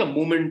was not like a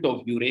moment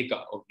of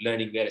eureka of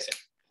learning where I said,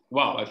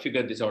 wow, I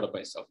figured this out of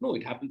myself. No,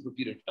 it happened for a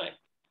period of time.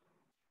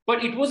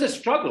 But it was a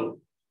struggle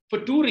for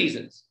two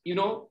reasons.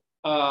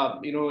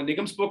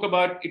 Nigam spoke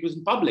about it was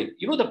in public.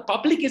 The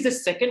public is the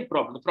second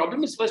problem. The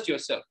problem is first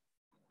yourself.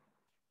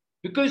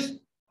 Because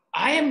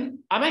am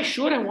I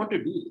sure I want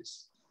to do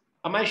this?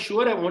 Am I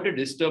sure I want to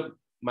disturb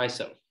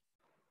myself?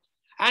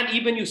 And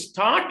even you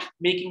start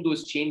making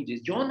those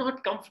changes, you're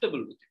not comfortable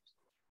with it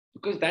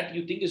because that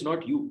you think is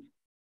not you.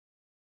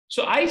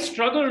 So I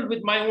struggled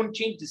with my own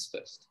changes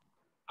first.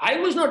 I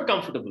was not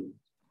comfortable.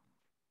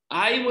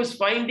 I was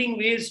finding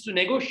ways to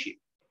negotiate.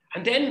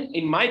 And then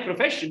in my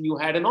profession, you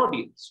had an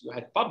audience, you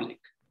had public.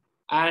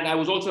 And I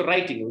was also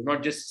writing, it was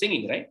not just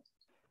singing, right?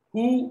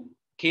 Who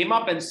came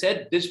up and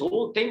said, this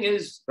whole thing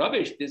is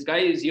rubbish. This guy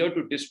is here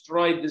to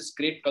destroy this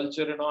great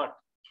culture and art.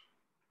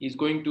 He's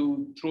going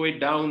to throw it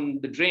down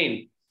the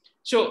drain.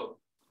 So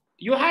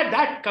you had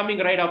that coming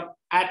right up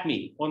at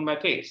me on my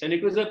face. And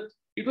it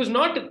was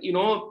not an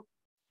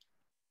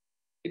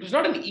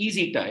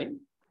easy time.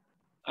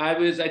 I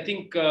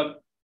think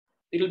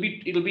it'll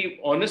be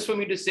honest for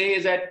me to say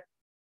is that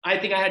I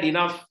think I had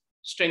enough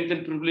strength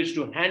and privilege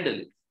to handle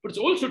it. But it's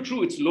also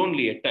true, it's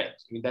lonely at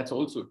times. I mean, that's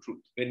also true.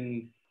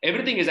 When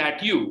everything is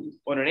at you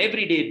on an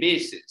everyday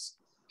basis,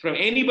 from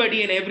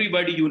anybody and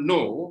everybody you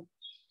know,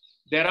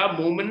 there are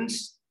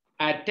moments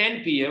at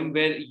 10 p.m.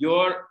 where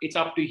it's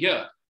up to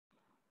here.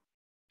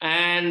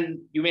 And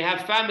you may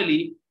have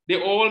family,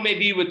 they all may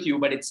be with you,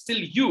 but it's still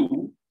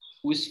you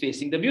who is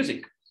facing the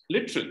music,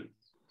 literally.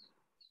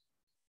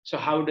 So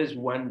how does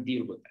one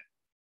deal with that?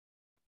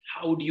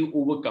 How do you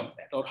overcome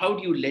that? Or how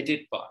do you let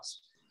it pass?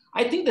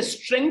 I think the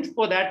strength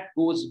for that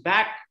goes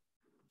back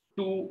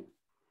to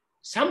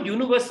some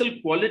universal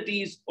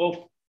qualities of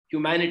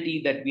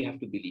humanity that we have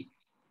to believe.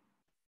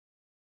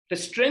 The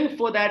strength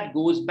for that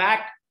goes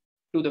back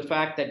to the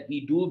fact that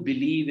we do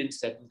believe in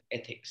certain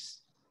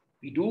ethics.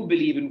 We do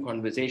believe in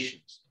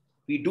conversations.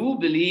 We do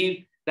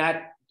believe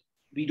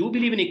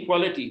in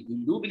equality. We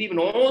do believe in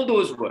all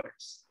those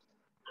words,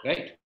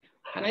 right?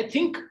 And I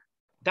think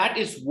that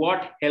is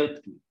what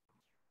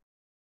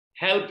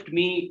helped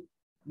me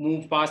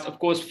move past. Of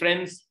course,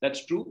 friends,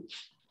 that's true.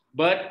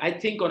 But I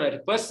think on a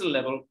personal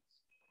level,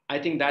 I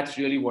think that's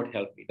really what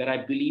helped me, that I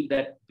believe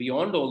that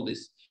beyond all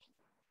this,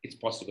 it's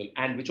possible.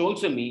 And which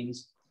also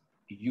means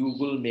you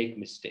will make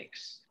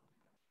mistakes.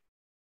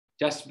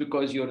 Just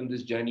because you're in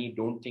this journey,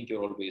 don't think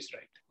you're always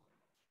right.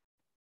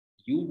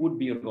 You would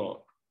be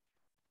wrong.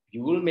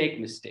 You will make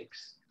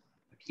mistakes.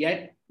 But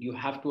yet, you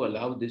have to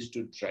allow this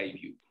to drive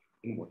you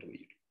in whatever you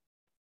do.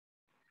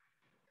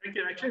 Thank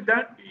you. Actually,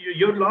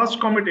 your last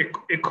comment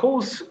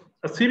echoes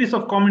a series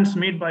of comments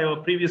made by our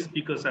previous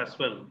speakers as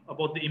well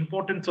about the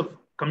importance of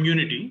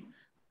community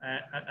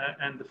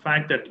and the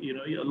fact that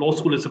law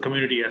school is a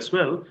community as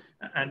well,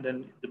 and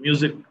then the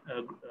music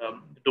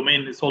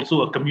domain is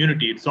also a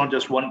community. It's not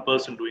just one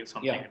person doing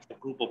something; yeah. It's a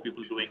group of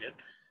people doing it,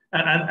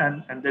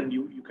 and then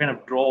you kind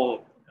of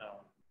draw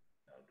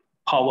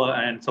power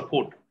and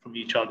support from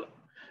each other.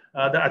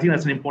 I think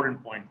that's an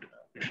important point,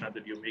 Krishna,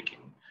 that you're making.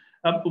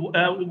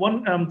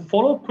 One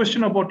follow-up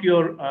question about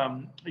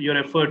your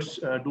efforts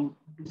do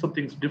some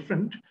things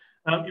different.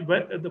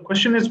 The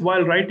question is,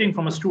 while writing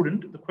from a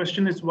student, the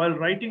question is, while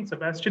writing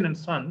Sebastian and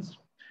Sons,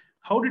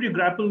 how did you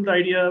grapple with the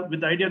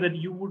idea that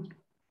you would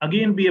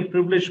again be a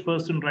privileged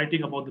person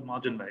writing about the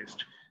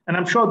marginalized? And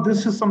I'm sure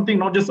this is something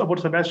not just about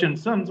Sebastian and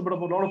Sons, but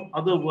about a lot of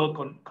other work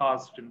on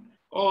caste.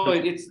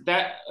 It's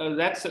that.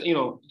 That's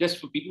just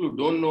for people who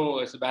don't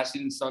know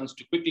Sebastian and Sons,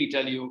 to quickly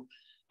tell you,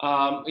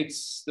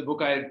 it's the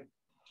book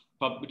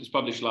which was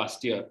published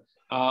last year,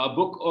 a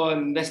book on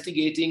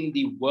investigating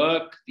the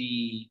work,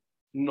 the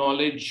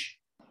knowledge,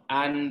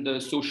 and the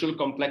social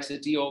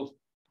complexity of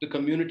the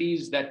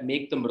communities that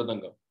make the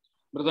mridangam.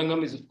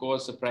 Mridangam is, of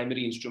course, a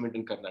primary instrument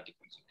in Carnatic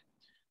music.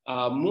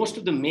 Most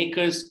of the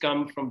makers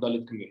come from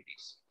Dalit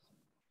communities.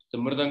 The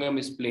mridangam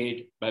is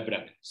played by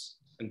Brahmins.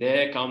 And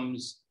there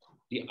comes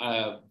the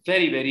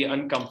very, very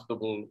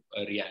uncomfortable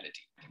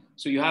reality.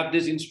 So you have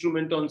this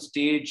instrument on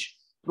stage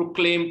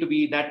proclaimed to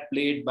be that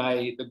played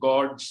by the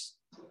gods,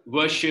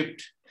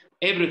 worshipped,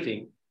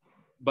 everything.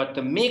 But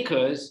the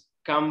makers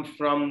come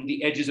from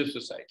the edges of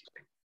society.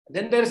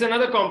 Then there's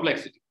another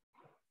complexity.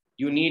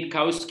 You need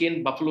cow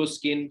skin, buffalo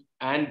skin,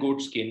 and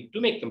goat skin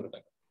to make the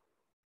mridangam.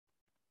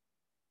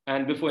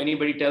 And before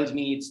anybody tells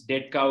me it's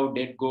dead cow,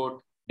 dead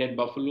goat, dead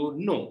buffalo,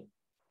 no.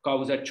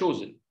 Cows are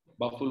chosen,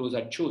 buffaloes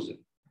are chosen,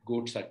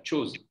 goats are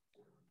chosen.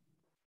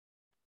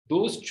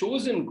 Those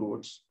chosen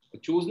goats, the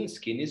chosen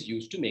skin is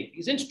used to make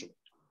these instruments.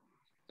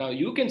 Now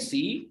you can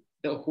see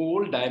the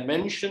whole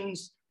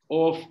dimensions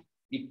of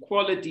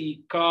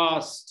equality,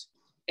 caste,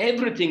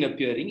 everything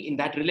appearing in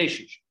that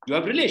relationship. You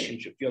have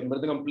relationship. You have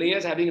Mridangam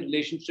players having a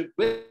relationship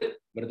with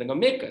Mridangam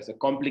makers, a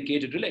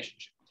complicated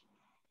relationship.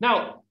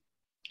 Now,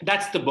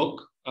 that's the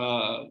book.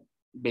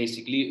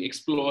 Basically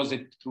explores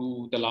it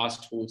through the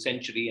last whole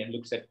century and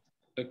looks at,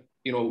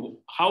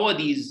 how are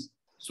these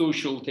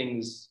social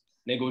things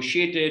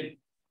negotiated?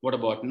 What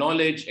about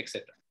knowledge,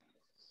 etc.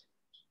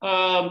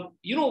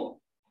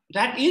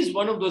 That is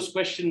one of those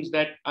questions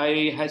that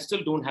I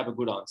still don't have a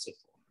good answer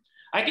for.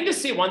 I can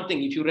just say one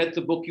thing. If you read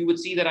the book, you would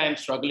see that I am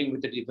struggling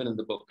with it even in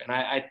the book. And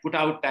I put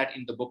out that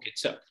in the book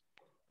itself.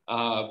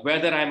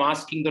 Whether I'm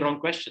asking the wrong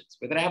questions,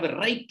 whether I have a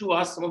right to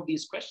ask some of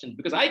these questions,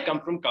 because I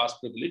come from caste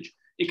privilege,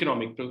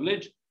 economic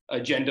privilege,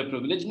 gender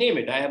privilege, name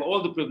it. I have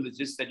all the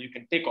privileges that you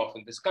can take off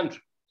in this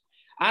country.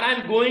 And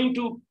I'm going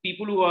to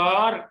people who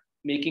are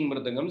making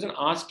mridangams and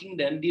asking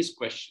them these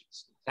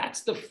questions.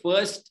 That's the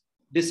first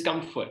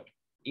discomfort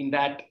in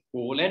that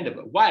whole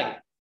endeavor. Why?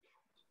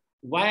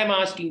 Why am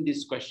I asking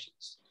these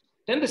questions?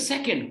 Then the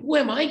second, who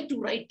am I to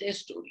write their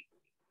story?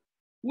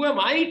 Who am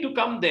I to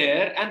come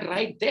there and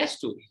write their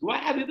story? Do I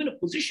have even a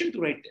position to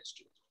write their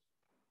story?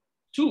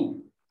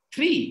 2,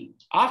 3,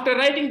 after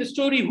writing the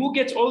story, who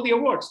gets all the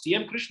awards?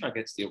 TM Krishna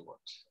gets the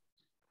awards.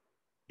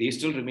 They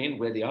still remain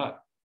where they are,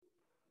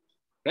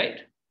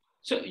 right?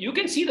 So you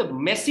can see the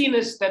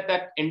messiness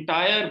that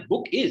entire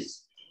book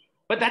is,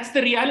 but that's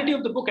the reality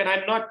of the book. And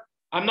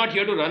I'm not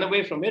here to run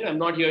away from it. I'm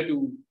not here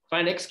to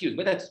find excuse,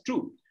 but that's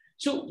true.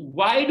 So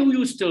why do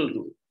you still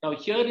do it? Now,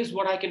 here is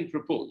what I can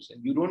propose,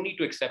 and you don't need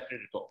to accept it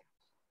at all,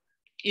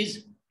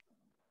 is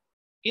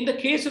in the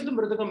case of the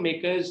Mridangam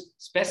makers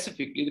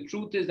specifically, the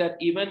truth is that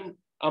even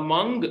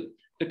among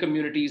the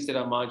communities that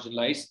are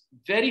marginalized,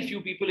 very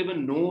few people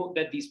even know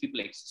that these people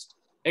exist,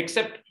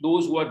 except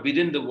those who are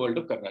within the world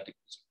of Carnatic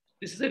music.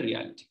 This is a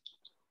reality.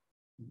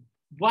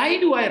 Why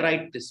do I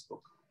write this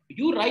book?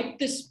 You write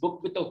this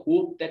book with the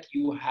hope that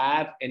you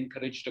have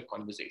encouraged a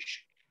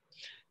conversation.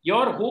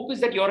 Your hope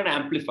is that you're an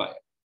amplifier,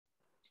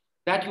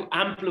 that you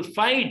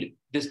amplified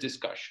this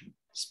discussion,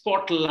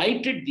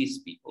 spotlighted these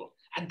people,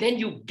 and then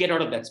you get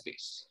out of that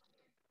space.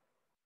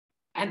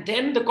 And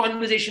then the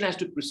conversation has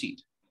to proceed.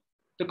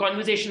 The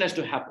conversation has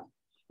to happen.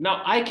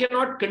 Now, I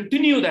cannot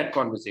continue that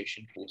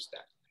conversation post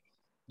that.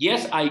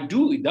 Yes, I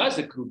do. It does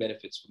accrue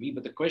benefits for me.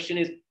 But the question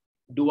is,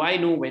 do I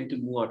know when to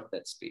move out of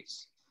that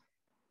space?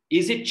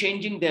 Is it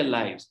changing their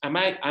lives? Am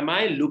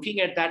I looking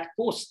at that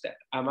post that?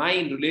 Am I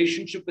in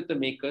relationship with the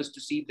makers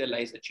to see if their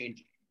lives are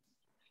changing?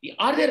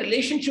 Are their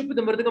relationship with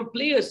the Mridangam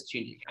players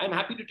changing? I'm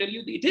happy to tell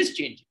you that it is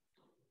changing.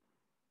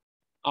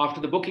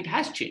 After the book, it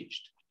has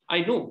changed.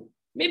 I know,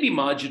 maybe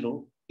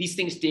marginal. These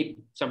things take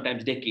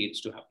sometimes decades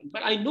to happen,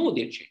 but I know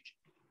they're changing.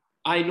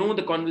 I know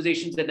the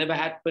conversations that never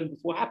happened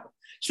before happen.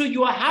 So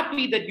you are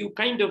happy that you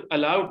kind of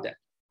allowed that,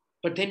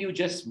 but then you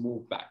just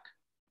move back.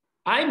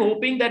 I'm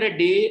hoping that a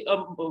day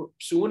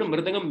soon a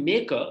Mridangam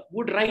maker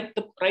would write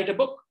a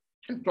book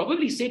and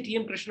probably say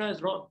TM Krishna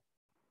is wrong.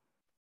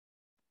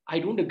 I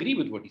don't agree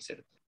with what he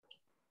said.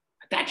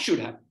 That should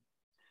happen.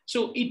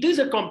 So it is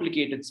a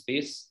complicated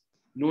space,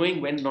 knowing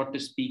when not to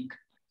speak.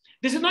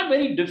 This is not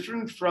very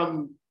different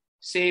from,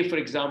 say, for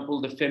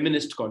example, the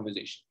feminist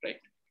conversation,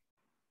 right?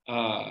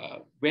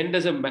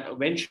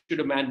 When should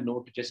a man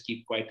know to just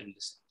keep quiet and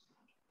listen?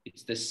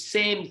 It's the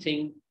same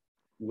thing.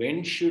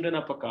 When should an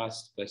upper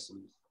caste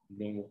person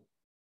know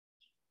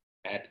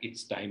that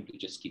it's time to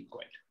just keep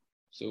quiet?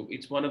 So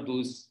it's one of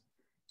those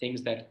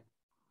things that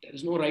there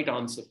is no right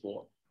answer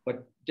for,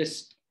 but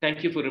just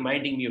thank you for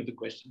reminding me of the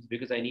questions,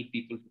 because I need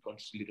people to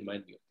constantly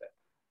remind me of that.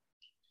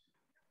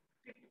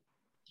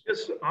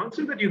 Yes, the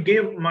answer that you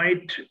gave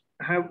might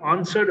have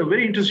answered a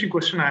very interesting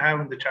question I have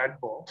in the chat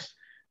box.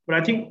 But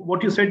I think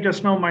what you said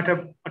just now might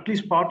have at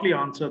least partly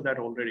answered that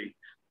already.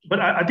 But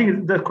I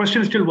think the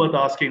question is still worth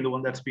asking, the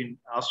one that's been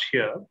asked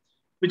here,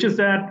 which is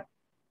that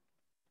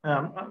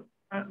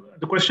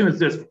the question is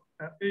this: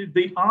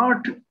 the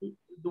art,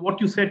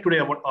 what you said today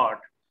about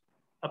art,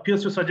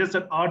 appears to suggest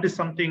that art is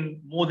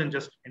something more than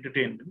just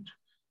entertainment.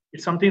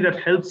 It's something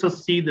that helps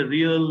us see the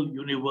real,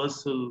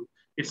 universal.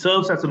 It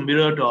serves as a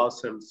mirror to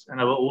ourselves and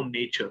our own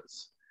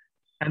natures.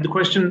 And the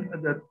question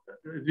that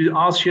we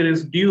ask here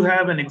is, do you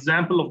have an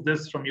example of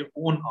this from your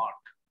own art?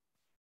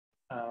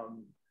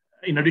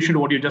 In addition to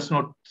what you just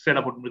now said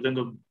about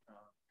Mridangam.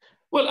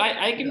 Well,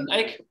 I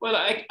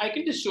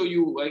can just show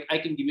you, I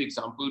can give you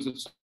examples of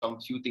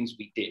some few things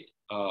we did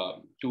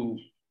to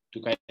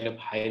kind of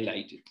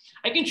highlight it.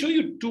 I can show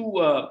you two,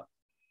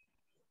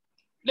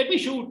 let me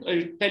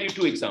tell you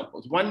two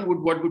examples. One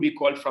what would be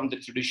called from the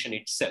tradition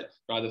itself,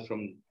 rather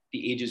from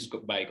the ages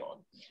bygone.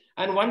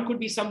 And one could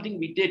be something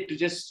we did to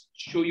just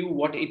show you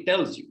what it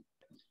tells you.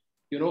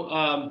 You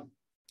know,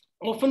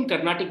 often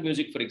Carnatic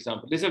music, for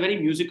example, this is a very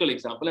musical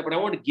example, but I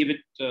want to give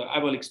it, I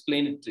will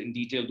explain it in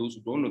detail, those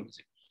who don't know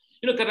music.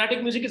 You know,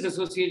 Carnatic music is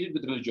associated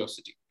with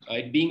religiosity,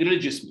 right? Being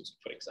religious music,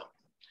 for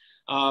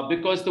example,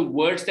 because the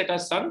words that are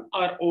sung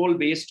are all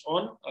based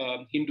on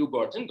Hindu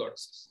gods and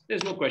goddesses.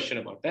 There's no question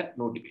about that,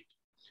 no debate.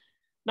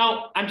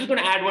 Now, I'm just going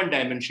to add one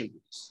dimension to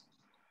this.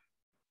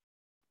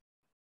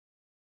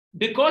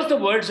 Because the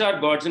words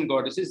are gods and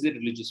goddesses, they're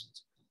religious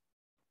music.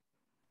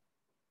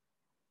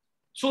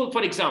 So,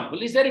 for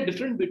example, is there a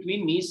difference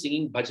between me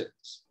singing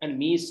bhajans and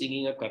me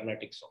singing a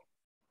Carnatic song?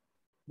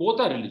 Both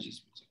are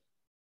religious music.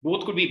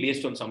 Both could be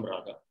based on some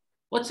raga.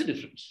 What's the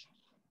difference?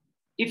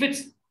 If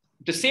it's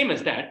the same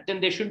as that,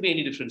 then there shouldn't be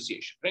any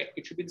differentiation, right?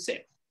 It should be the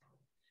same.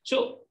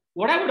 So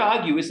what I would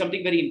argue is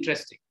something very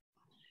interesting,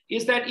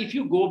 is that if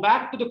you go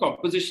back to the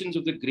compositions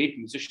of the great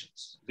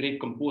musicians, great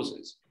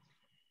composers,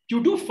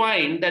 you do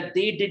find that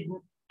they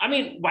didn't, I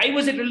mean, why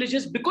was it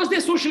religious? Because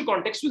their social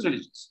context was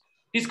religious.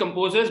 These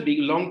composers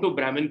belonged to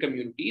Brahmin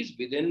communities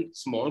within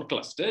small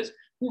clusters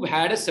who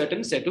had a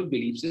certain set of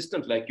belief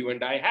systems like you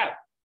and I have.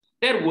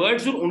 Their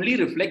words will only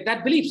reflect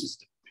that belief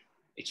system.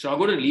 It's not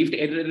going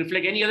to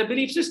reflect any other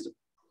belief system.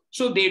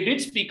 So they did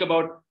speak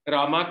about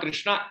Rama,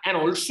 Krishna, and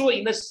also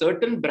in a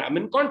certain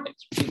Brahmin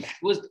context. That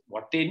was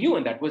what they knew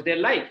and that was their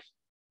life.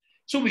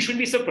 So we shouldn't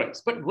be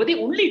surprised. But were they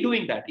only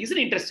doing that? Is an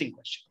interesting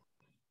question.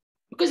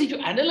 Because if you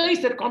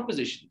analyze their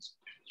compositions,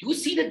 you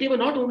see that they were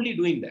not only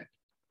doing that.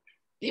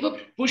 They were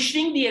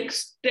pushing the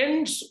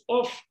extents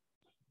of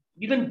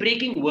even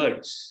breaking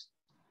words.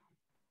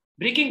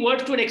 Breaking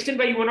words to an extent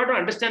where you were not to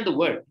understand the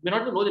word. You were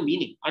not to know the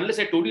meaning unless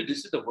I told you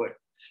this is the word.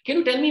 Can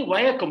you tell me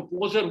why a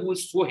composer who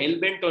is so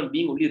hell-bent on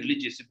being only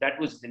religious, if that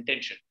was his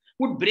intention,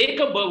 would break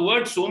a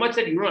word so much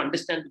that you don't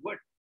understand the word?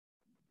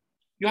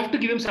 You have to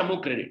give him some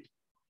more credit.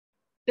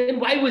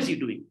 Then why was he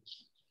doing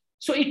this?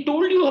 So it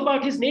told you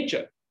about his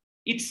nature.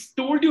 It's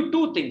told you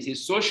two things.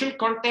 His social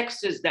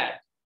context is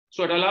that.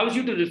 So it allows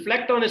you to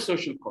reflect on his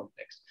social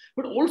context,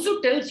 but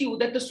also tells you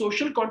that the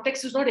social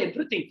context is not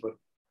everything for him.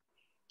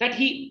 That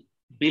he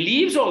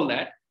believes all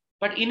that,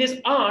 but in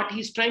his art,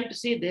 he's trying to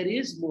say there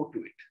is more to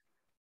it.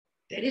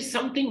 There is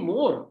something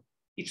more.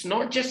 It's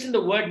not just in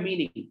the word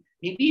meaning.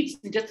 Maybe it's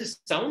just the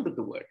sound of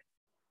the word.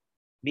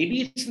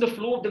 Maybe it's in the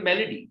flow of the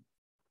melody.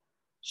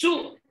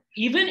 So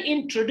even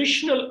in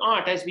traditional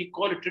art, as we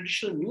call it,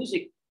 traditional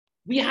music,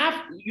 you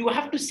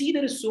have to see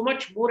there is so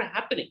much more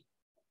happening.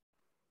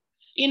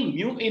 In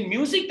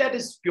music that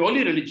is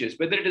purely religious,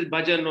 whether it is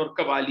bhajan or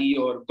kavali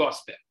or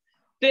gospel,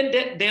 then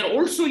there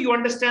also you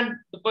understand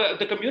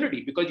the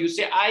community, because you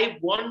say, I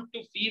want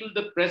to feel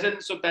the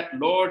presence of that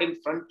Lord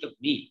in front of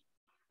me.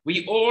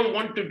 We all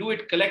want to do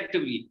it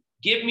collectively.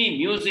 Give me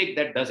music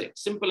that does it.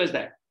 Simple as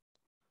that.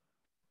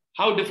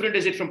 How different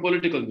is it from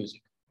political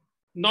music?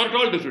 Not at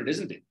all different,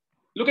 isn't it?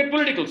 Look at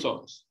political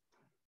songs.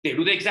 They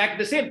do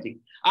the same thing.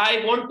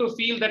 I want to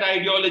feel that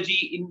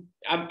ideology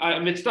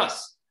amidst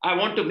us. I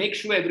want to make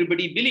sure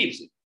everybody believes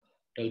it.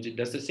 It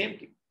does the same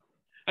thing.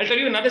 I'll tell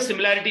you another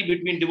similarity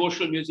between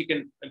devotional music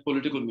and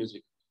political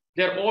music.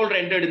 They're all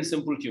rendered in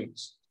simple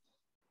tunes.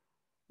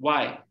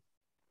 Why?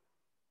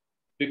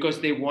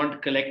 Because they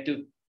want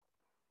collective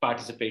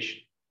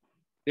participation.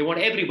 They want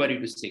everybody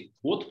to sing,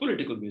 both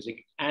political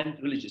music and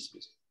religious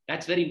music.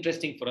 That's very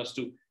interesting for us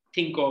to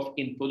think of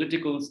in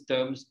political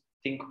terms,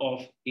 think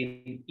of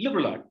in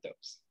liberal art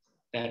terms.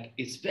 That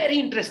is very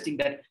interesting.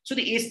 So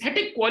the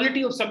aesthetic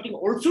quality of something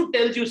also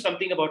tells you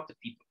something about the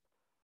people,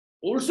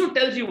 also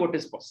tells you what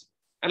is possible,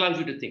 allows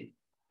you to think.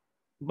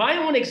 My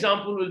own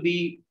example will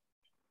be,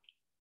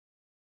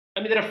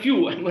 there are a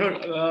few.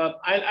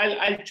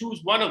 I'll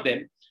choose one of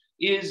them.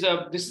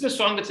 This is a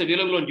song that's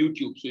available on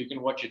YouTube, so you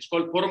can watch it. It's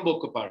called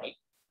Porambokku Paadal.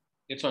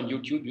 It's on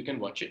YouTube, you can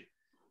watch it.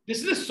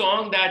 This is a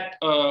song that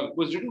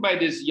was written by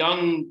this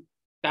young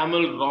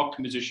Tamil rock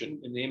musician.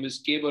 His name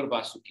is Kevar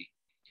Vasuki.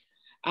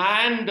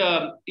 And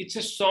it's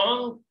a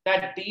song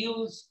that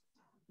deals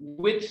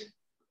with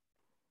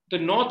the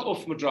north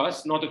of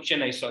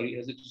Chennai,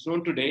 as it is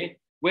known today,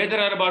 where there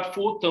are about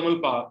 4 thermal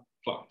power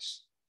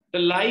plants. The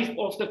life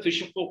of the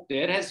fisherfolk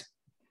there has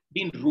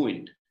been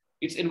ruined.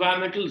 It's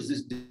environmental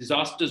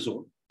disaster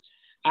zone.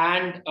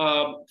 And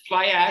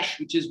fly ash,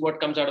 which is what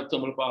comes out of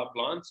thermal power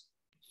plants,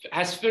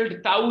 has filled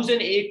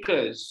 1,000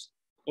 acres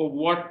of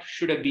what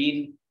should have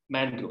been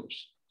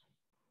mangroves.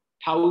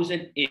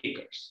 1,000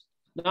 acres.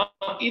 Now,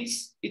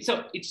 it's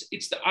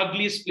the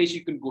ugliest place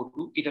you can go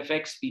to. It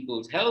affects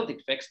people's health. It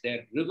affects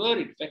their river.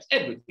 It affects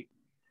everything.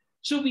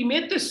 So we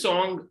made this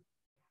song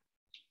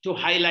to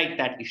highlight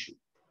that issue.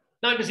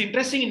 Now, it was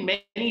interesting in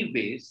many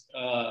ways.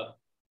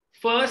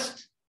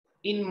 First,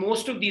 in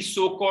most of these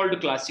so-called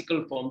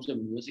classical forms of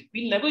music,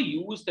 we'll never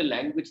use the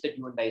language that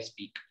you and I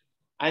speak.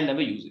 I'll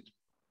never use it.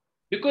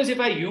 Because if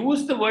I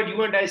use the word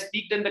you and I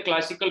speak, then the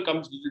classical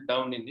comes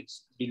down in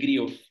its degree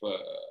of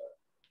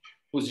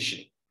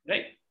positioning,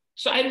 right?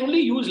 So I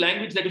only use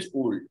language that is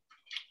old,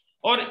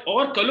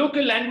 or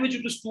colloquial language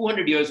which was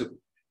 200 years ago,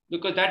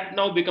 because that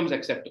now becomes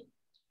acceptable.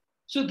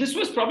 So this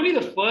was probably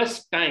the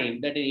first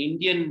time that in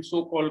Indian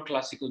so-called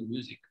classical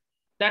music,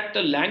 that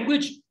the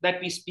language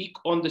that we speak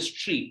on the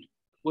street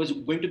was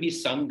going to be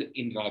sung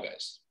in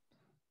ragas.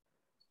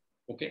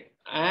 Okay,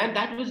 and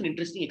that was an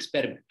interesting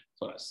experiment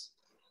for us.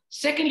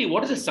 Secondly,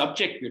 what is the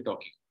subject we're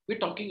talking? We're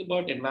talking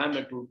about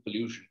environmental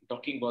pollution, we're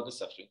talking about the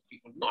suffering of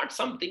people, not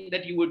something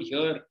that you would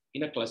hear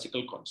in a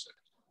classical concert.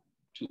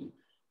 2.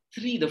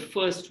 3, the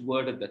first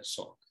word of that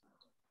song.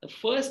 The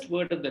first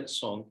word of that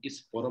song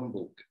is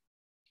Porambokku.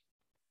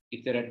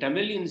 If there are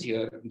Tamilians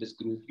here in this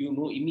group, you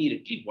know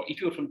immediately what.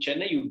 If you're from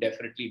Chennai, you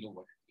definitely know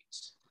what it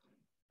means.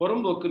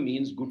 Porumboku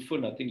means good for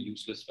nothing,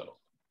 useless fellow.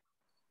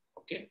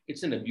 Okay,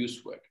 it's an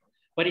abuse word,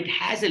 but it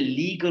has a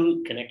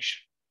legal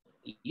connection.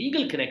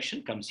 Legal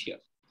connection comes here.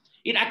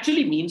 It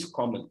actually means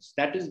commons,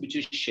 that is, which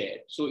is shared.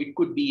 So it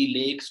could be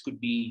lakes,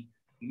 could be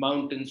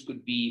mountains,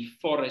 could be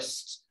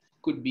forests,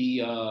 could be,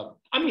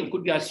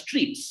 could be our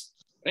streets,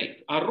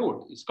 right? Our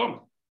road is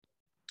common.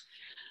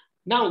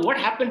 Now, what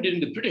happened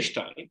during the British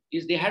time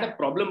is they had a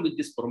problem with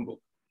this Porumboku.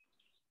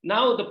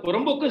 Now, the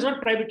Porumboku is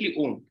not privately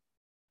owned,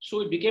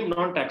 so it became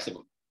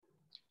non-taxable.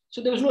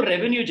 So there was no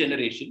revenue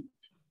generation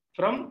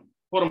from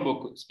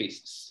Porumboku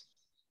spaces.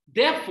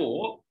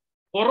 Therefore,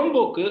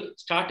 Porumboku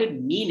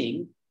started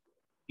meaning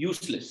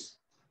useless,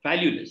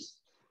 valueless,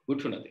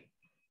 good for nothing.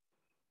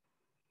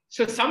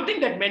 So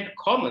something that meant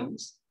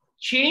commons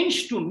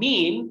changed to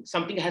mean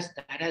something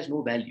that has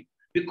no value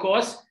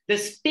because the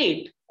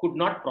state could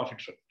not profit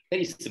from it.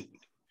 Very simple.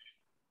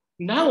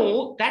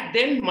 Now that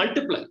then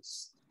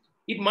multiplies.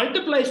 It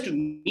multiplies to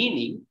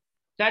meaning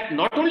that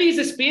not only is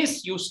the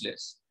space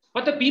useless,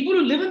 but the people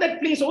who live in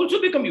that place also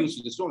become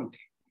useless, don't they?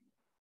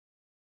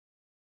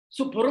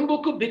 So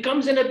Porumboku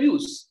becomes an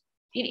abuse.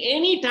 In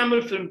any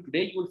Tamil film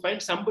today, you will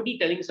find somebody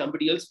telling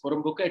somebody else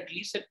Porumboku at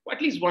least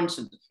once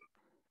in the film.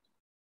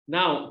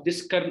 Now,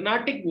 this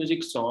Carnatic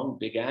music song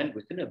began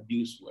with an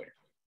abuse word,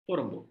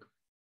 Porumboku.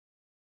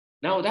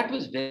 Now, that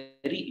was very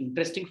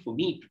interesting for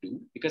me to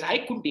do because I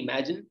couldn't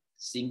imagine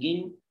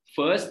singing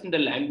first in the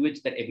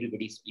language that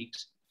everybody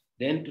speaks,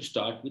 then to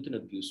start with an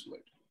abuse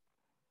word.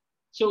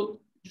 So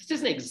this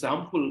is an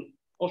example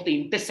of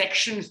the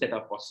intersections that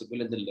are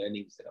possible and the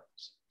learnings that are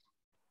possible.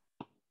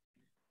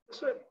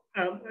 So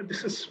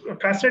this is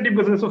fascinating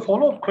because there's a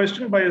follow-up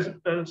question by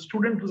a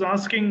student who's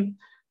asking,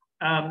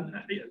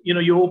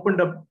 you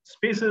opened up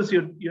spaces,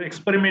 you're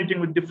experimenting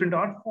with different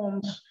art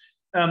forms.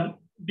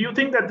 Do you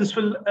think that this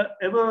will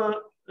ever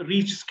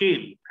reach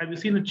scale? Have you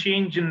seen a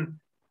change in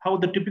how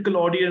the typical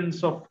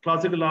audience of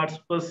classical arts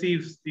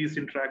perceives these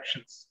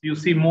interactions? Do you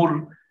see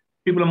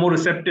people are more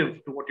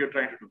receptive to what you're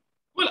trying to do?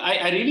 Well,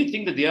 I really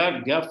think that they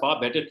are far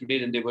better today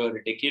than they were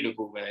a decade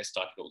ago when I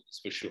started all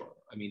this, for sure.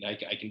 I mean, I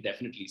can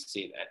definitely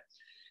say that.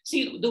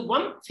 See, the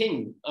one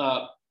thing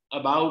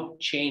about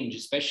change,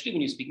 especially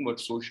when you're speaking about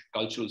social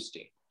cultural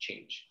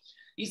change,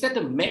 is that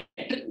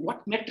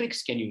what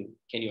metrics can you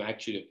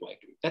actually apply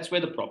to it? That's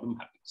where the problem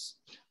happens.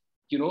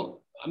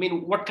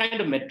 What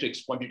kind of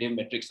metrics, quantitative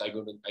metrics are you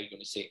going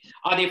to say?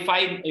 Are they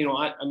 5?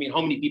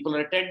 How many people are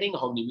attending?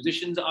 How many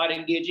musicians are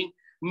engaging?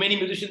 Many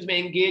musicians may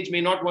engage, may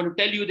not want to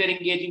tell you they're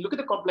engaging. Look at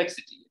the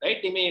complexity, right?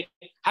 They may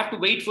have to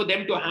wait for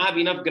them to have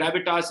enough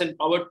gravitas and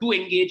power to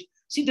engage.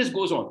 See, this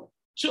goes on.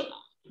 So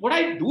what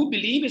I do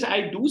believe is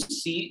I do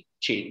see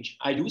change.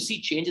 I do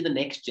see change in the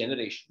next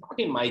generation, not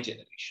in my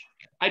generation.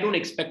 I don't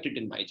expect it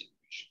in my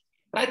generation.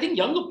 But I think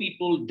younger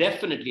people,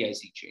 definitely I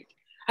see change.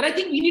 And I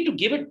think we need to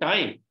give it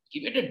time,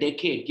 give it a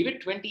decade, give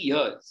it 20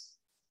 years.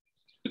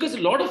 Because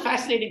a lot of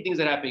fascinating things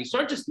are happening. It's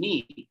not just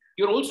me.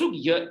 You're also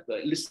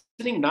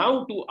listening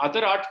now to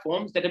other art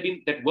forms that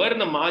were in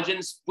the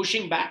margins,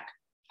 pushing back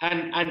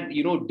and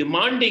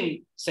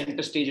demanding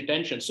center stage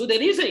attention. So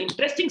there is an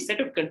interesting set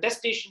of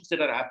contestations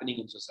that are happening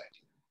in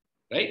society,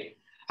 right?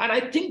 And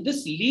I think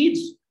this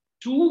leads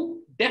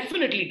to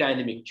definitely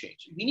dynamic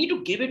change. We need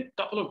to give it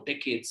a couple of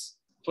decades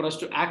for us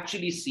to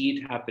actually see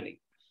it happening,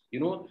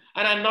 And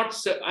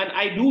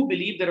I do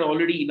believe there are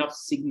already enough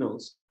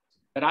signals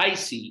that I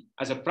see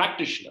as a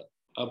practitioner,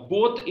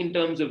 both in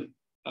terms of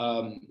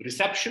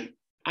reception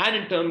and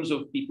in terms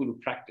of people who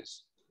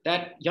practice,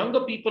 that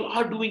younger people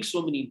are doing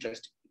so many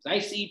interesting things. I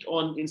see it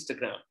on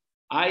Instagram.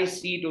 I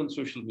see it on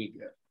social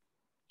media.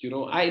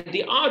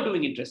 They are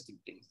doing interesting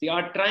things. They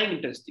are trying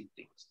interesting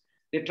things.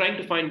 They're trying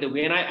to find the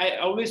way. And I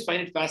always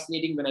find it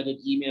fascinating when I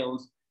get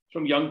emails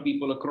from young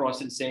people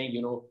across and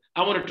saying,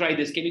 I want to try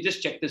this. Can you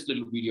just check this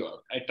little video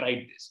out? I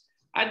tried this.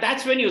 And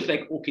that's when you're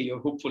like, okay, you're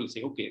hopeful to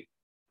say, okay,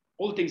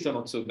 all things are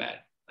not so bad.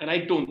 And I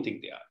don't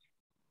think they are.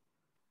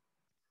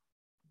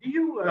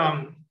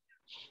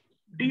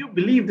 Do you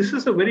believe, this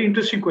is a very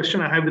interesting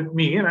question I have with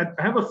me, and I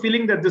have a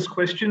feeling that this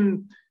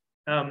question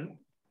can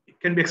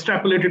be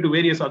extrapolated to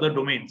various other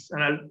domains,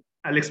 and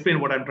I'll explain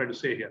what I'm trying to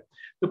say here.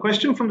 The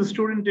question from the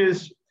student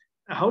is,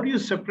 how do you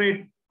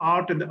separate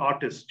art and the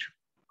artist?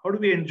 How do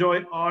we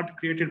enjoy art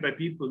created by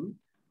people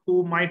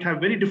who might have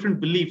very different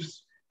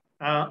beliefs,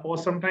 or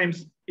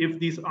sometimes if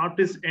these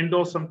artists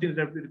endorse something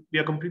that we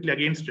are completely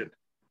against it?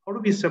 How do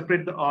we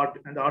separate the art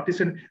and the artist?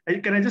 And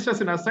can I just,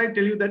 as an aside,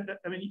 tell you that,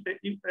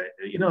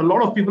 a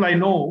lot of people I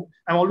know,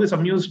 I'm always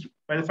amused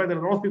by the fact that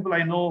a lot of people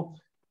I know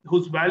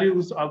whose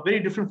values are very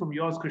different from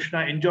yours,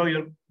 Krishna, enjoy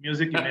your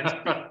music immensely.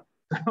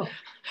 And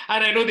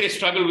I know they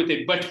struggle with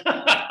it, but,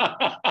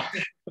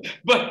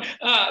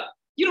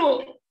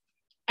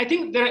 I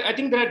think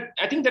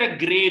there are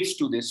grades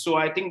to this. So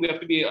I think we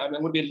have to be, I'm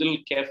going to be a little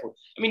careful.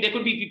 There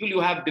could be people you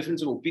have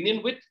difference of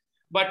opinion with,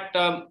 but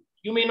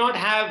you may not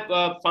have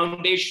a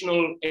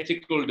foundational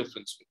ethical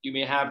difference. You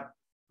may have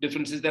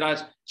differences that are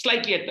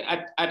slightly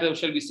at a,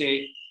 shall we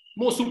say,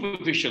 more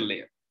superficial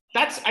layer.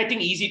 That's, I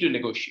think, easy to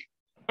negotiate.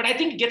 But I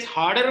think it gets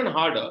harder and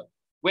harder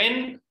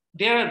when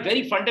there are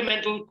very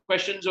fundamental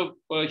questions of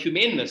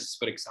humaneness,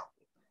 for example,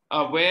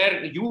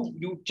 where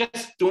you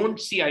just don't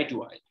see eye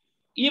to eye.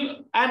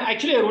 And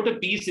actually, I wrote a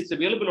piece, it's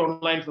available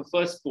online for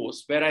First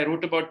Post, where I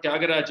wrote about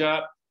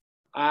Tyagaraja,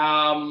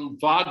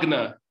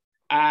 Wagner,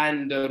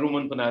 and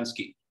Roman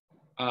Polanski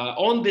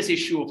on this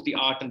issue of the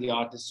art and the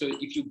artist. So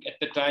if you get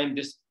the time,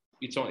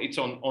 it's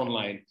on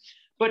online.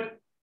 But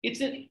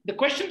the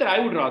question that I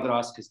would rather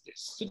ask is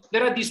this. So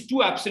there are these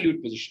two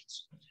absolute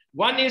positions.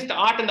 One is the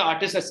art and the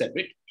artist are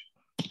separate.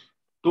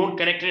 Don't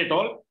connect it at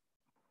all.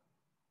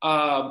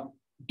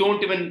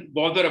 Don't even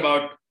bother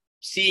about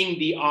seeing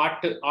the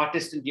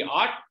artist in the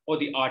art or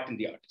the art in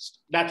the artist.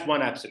 That's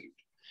one absolute.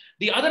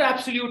 The other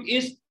absolute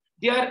is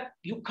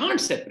you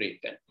can't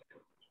separate them.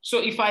 So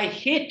if I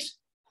hate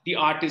the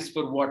artist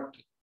for what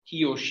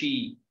he or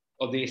she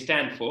or they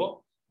stand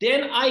for,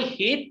 then I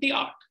hate the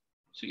art.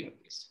 So you have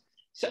this.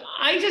 So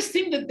I just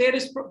think that there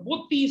is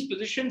both these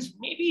positions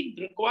maybe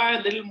require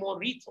a little more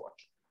rethought.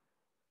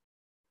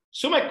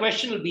 So my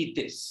question will be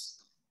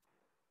this.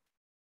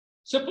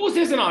 Suppose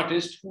there's an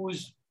artist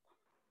whose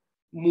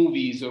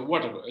movies or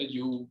whatever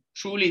you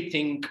truly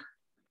think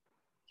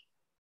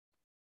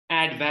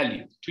add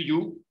value to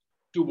you,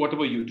 to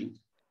whatever you do.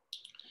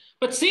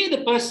 But say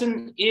the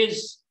person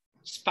is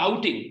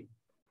spouting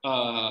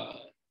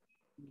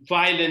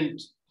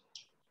violent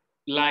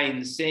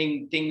lines,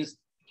 saying things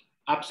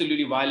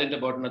absolutely violent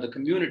about another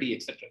community,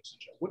 etc.,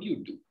 etc. What do you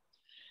do?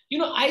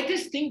 I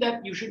just think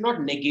that you should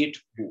not negate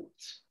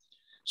both.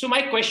 So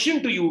my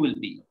question to you will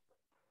be,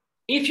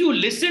 if you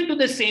listen to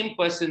the same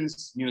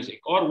person's music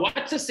or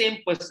watch the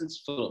same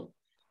person's film,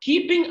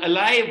 keeping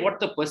alive what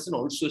the person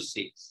also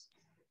says,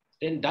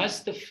 then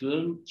does the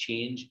film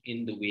change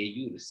in the way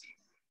you receive?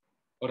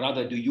 Or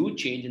rather, do you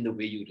change in the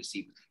way you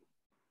receive the film?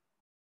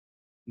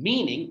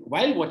 Meaning,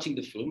 while watching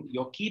the film,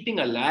 you're keeping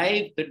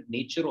alive the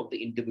nature of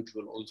the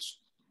individual also.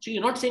 So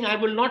you're not saying, I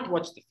will not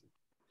watch the film.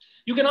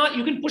 You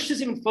can push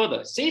this even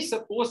further. Say,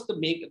 suppose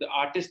the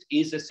artist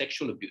is a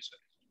sexual abuser.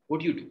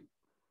 What do you do?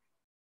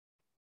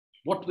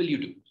 What will you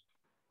do?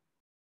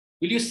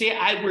 Will you say,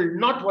 I will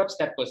not watch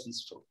that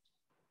person's film?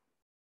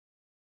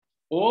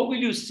 Or will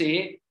you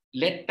say,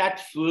 let that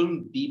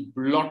film be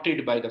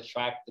blotted by the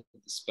fact that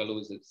this fellow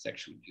is a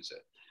sexual abuser,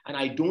 and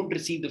I don't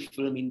receive the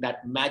film in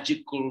that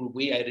magical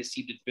way I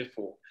received it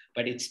before,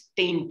 but it's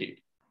tainted.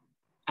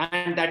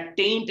 And that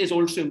taint is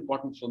also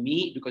important for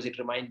me because it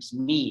reminds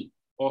me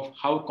of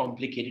how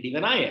complicated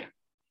even I am.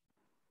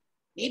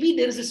 Maybe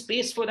there is a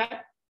space for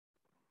that.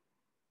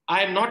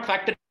 I am not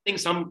factoring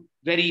some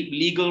very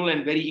legal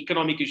and very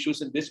economic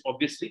issues in this,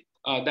 obviously,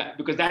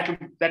 because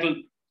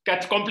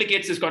that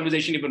complicates this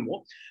conversation even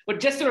more. But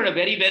just on a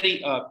very,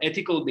 very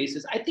ethical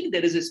basis, I think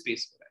there is a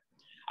space for that.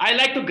 I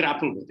like to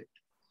grapple with it.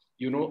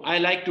 So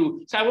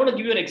I want to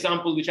give you an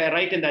example, which I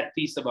write in that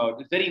piece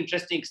about. It's a very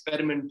interesting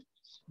experiment.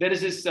 There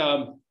is this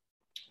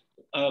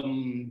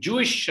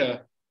Jewish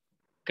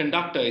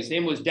conductor. His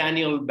name was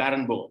Daniel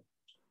Barenboim.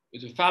 He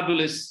was a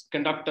fabulous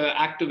conductor,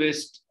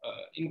 activist,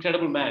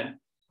 incredible man.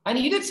 And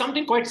he did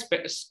something quite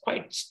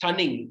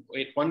stunning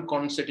at one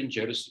concert in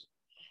Jerusalem.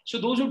 So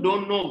those who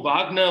don't know,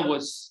 Wagner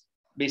was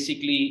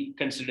basically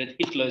considered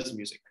Hitler's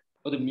music,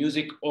 or the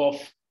music of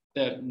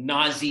the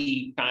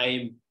Nazi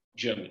time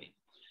Germany.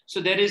 So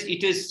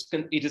it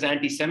is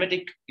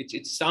anti-Semitic.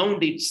 Its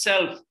sound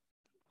itself,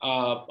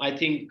 I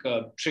think,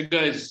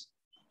 triggers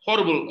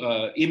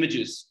horrible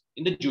images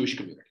in the Jewish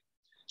community.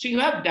 So you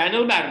have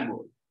Daniel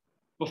Barenboim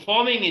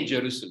performing in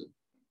Jerusalem.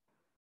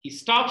 He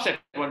stops at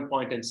one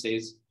point and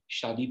says,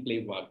 shall we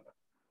play Wagner?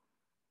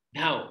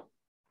 Now,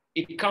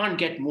 it can't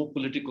get more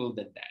political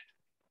than that.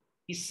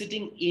 He's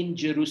sitting in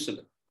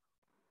Jerusalem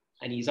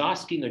and he's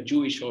asking a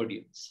Jewish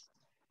audience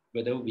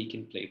whether we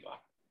can play Wagner.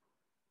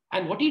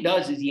 And what he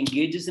does is he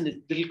engages in a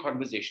little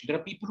conversation. There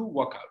are people who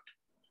walk out,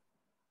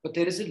 but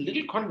there is a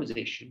little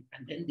conversation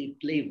and then they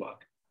play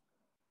Wagner.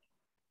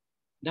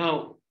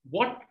 Now,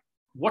 what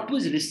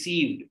was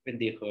received when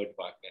they heard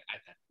Wagner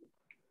at that moment?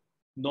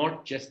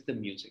 Not just the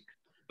music,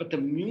 but the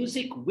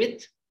music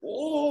with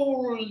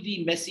all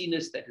the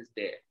messiness that is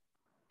there.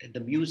 And the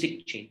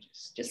music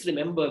changes. Just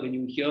remember, when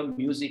you hear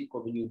music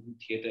or when you do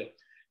theater,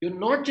 you're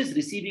not just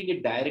receiving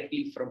it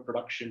directly from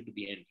production to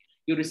the end.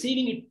 You're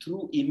receiving it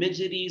through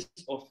imageries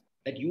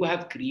that you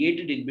have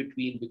created in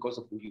between because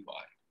of who you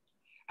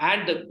are.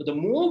 And the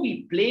more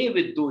we play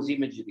with those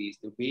imageries,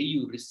 the way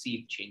you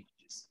receive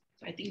changes.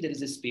 So I think there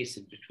is a space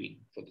in between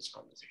for this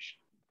conversation.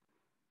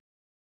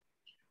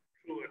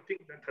 True, I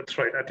think that's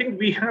right. I think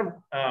we have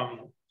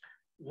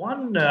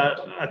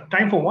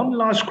time for one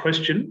last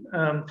question.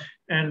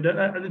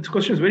 This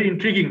question is very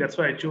intriguing. That's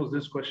why I chose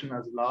this question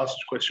as the last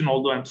question,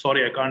 although I'm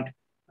sorry I can't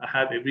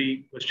have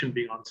every question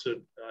being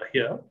answered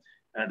here.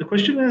 The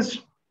question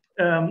is,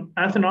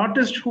 as an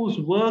artist whose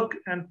work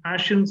and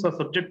passions are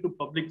subject to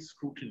public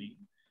scrutiny,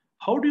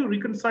 how do you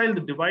reconcile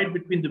the divide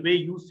between the way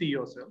you see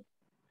yourself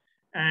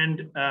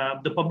and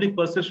the public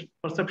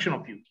perception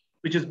of you,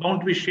 which is bound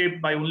to be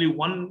shaped by only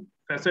one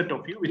facet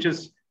of you, which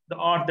is the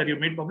art that you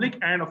made public,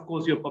 and of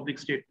course, your public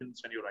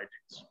statements and your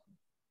writings?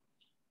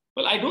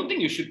 Well, I don't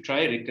think you should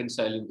try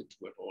reconciling the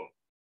two at all.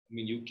 I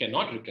mean, you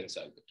cannot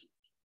reconcile the two.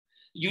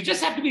 You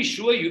just have to be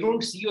sure you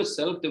don't see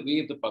yourself the way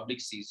the public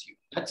sees you.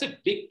 That's a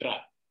big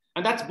trap.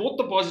 And that's both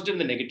the positive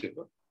and the negative.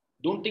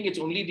 Don't think it's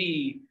only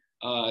the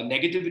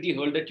negativity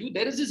hurled at you.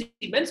 There is this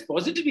immense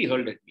positivity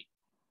hurled at me.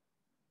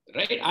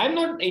 Right? I'm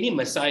not any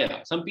messiah.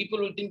 Some people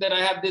will think that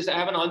I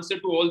have an answer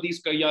to all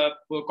these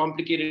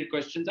complicated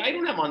questions. I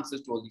don't have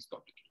answers to all these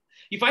complicated.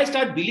 If I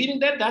start believing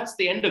that, that's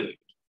the end of it.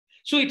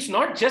 So it's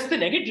not just the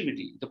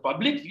negativity. The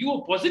public view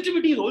of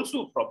positivity is also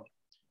a problem.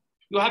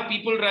 You have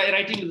people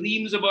writing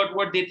reams about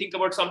what they think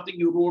about something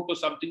you wrote or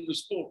something you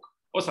spoke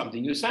or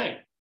something you sang.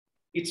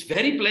 It's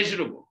very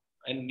pleasurable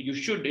and you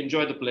should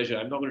enjoy the pleasure.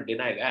 I'm not going to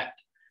deny that.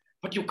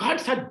 But you can't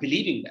start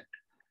believing that,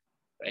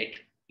 right?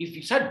 If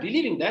you start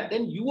believing that,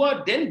 then you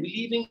are then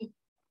believing,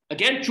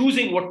 again,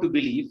 choosing what to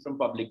believe from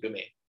public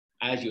domain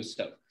as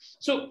yourself.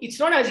 So it's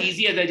not as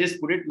easy as I just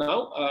put it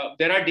now.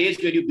 There are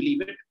days where you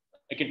believe it.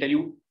 I can tell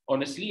you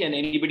honestly, and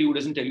anybody who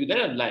doesn't tell you,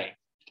 they're lying.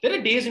 There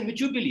are days in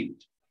which you believe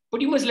it. But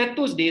you must let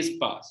those days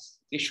pass.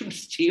 They shouldn't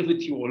stay with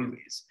you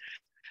always.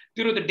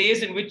 You know, the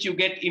days in which you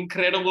get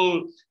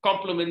incredible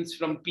compliments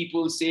from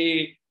people,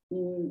 say,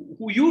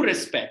 who you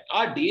respect,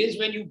 are days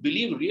when you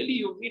believe really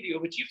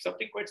you've achieved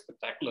something quite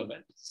spectacular,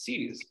 man. It's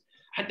serious.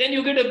 And then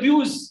you get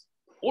abused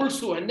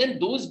also. And then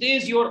those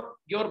days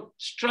you're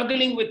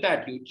struggling with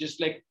that. You just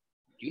like,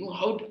 you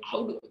know,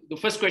 the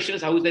first question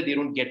is, how is that they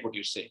don't get what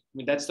you're saying? I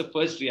mean, that's the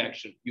first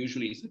reaction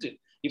usually, isn't it?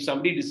 If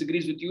somebody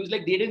disagrees with you, it's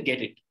like they didn't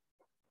get it.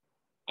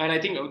 And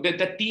I think that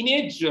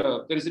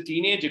there is a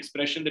teenage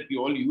expression that we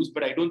all use,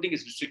 but I don't think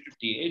it's restricted to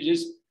teenage,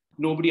 is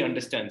nobody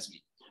understands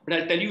me. But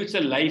I'll tell you, it's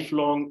a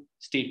lifelong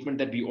statement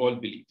that we all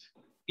believe.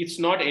 It's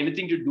not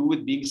anything to do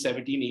with being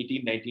 17,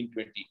 18, 19,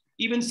 20.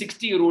 Even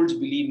 60-year-olds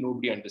believe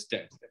nobody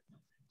understands them.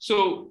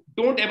 So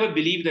don't ever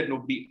believe that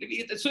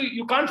nobody, so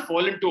you can't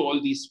fall into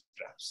all these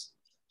traps.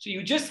 So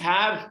you just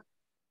have,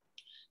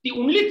 the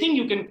only thing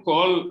you can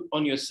call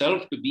on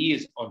yourself to be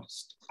is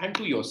honest, and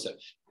to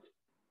yourself.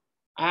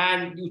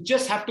 And you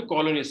just have to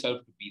call on yourself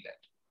to be that.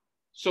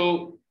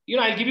 So, you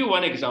know, I'll give you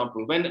one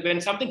example.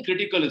 When something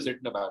critical is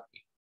written about me,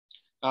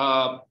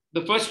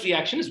 the first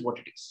reaction is what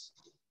it is.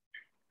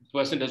 The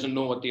person doesn't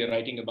know what they are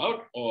writing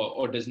about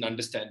or doesn't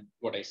understand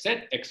what I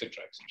said,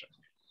 etc.,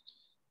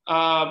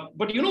 etc.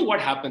 But you know what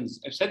happens?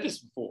 I've said this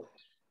before,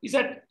 is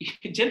that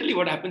generally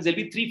what happens, there'll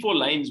be 3-4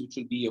 lines which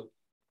will be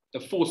the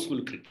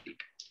forceful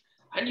critique.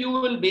 And you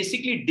will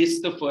basically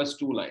diss the first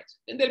 2 lines.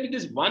 And there'll be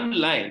this one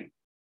line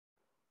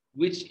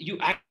which you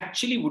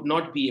actually would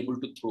not be able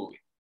to throw away.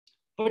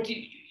 But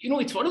you know,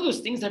 it's one of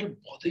those things that will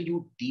bother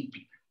you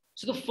deeply.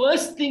 So the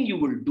first thing you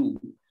will do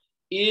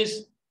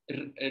is,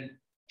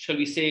 shall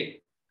we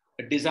say,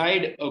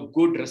 decide a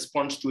good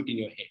response to it in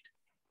your head.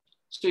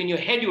 So in your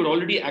head, you've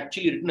already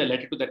actually written a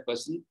letter to that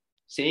person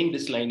saying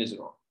this line is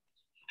wrong.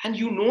 And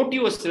you know to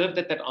yourself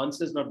that that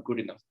answer is not good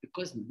enough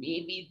because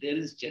maybe there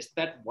is just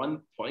that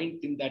one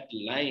point in that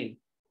line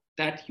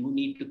that you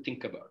need to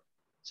think about.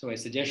 So my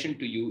suggestion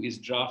to you is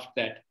draft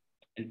that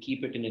and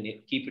keep it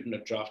in a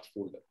draft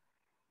folder.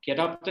 Get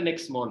up the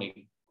next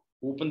morning,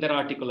 open that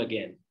article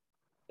again,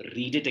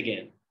 read it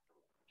again,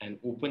 and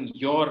open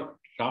your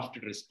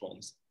drafted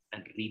response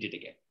and read it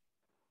again.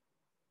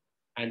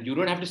 And you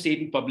don't have to say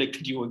it in public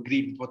that you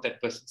agree with what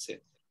that person said.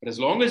 But as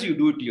long as you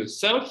do it to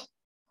yourself,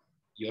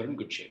 you're in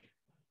good shape.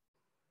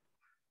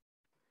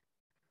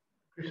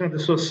 Krishna,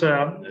 this was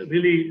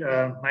really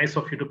nice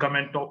of you to come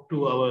and talk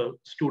to our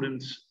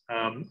students.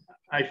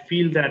 I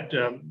feel that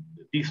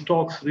these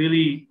talks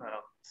really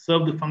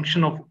serve the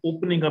function of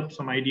opening up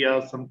some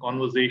ideas, some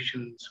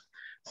conversations,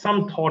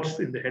 some thoughts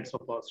in the heads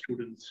of our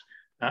students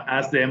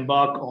as they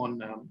embark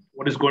on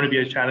what is going to be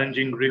a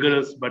challenging,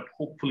 rigorous, but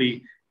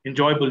hopefully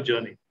enjoyable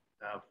journey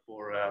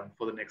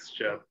for the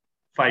next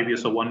 5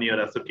 years or 1 year,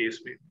 as the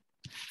case may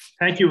be.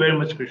 Thank you very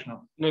much, Krishna.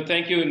 No,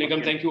 thank you, Nigam.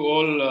 Okay. Thank you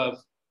all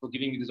for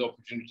giving me this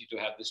opportunity to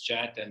have this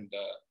chat. And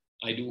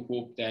I do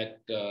hope that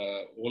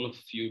all of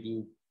you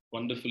do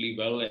wonderfully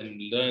well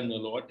and learn a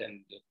lot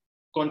and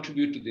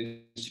contribute to the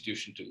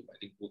institution too. I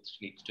think both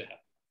needs to happen.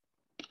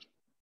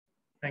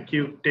 Thank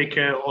you. Take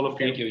care, all of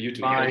you. Thank you. You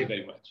too. Bye. Thank you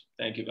very much.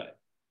 Thank you. Bye.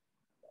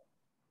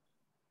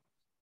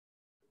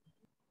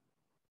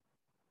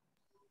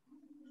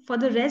 For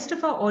the rest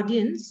of our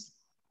audience,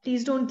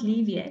 please don't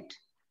leave yet.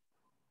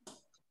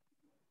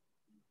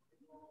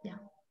 Yeah,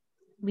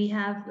 we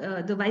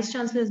have the Vice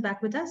Chancellor is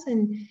back with us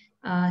and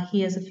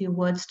he has a few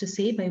words to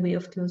say by way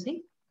of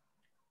closing.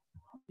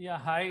 Yeah,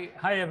 hi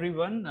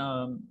everyone.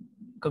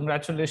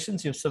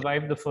 Congratulations, you've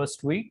survived the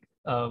first week.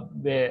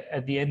 We're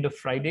at the end of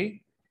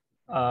Friday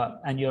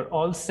and you're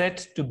all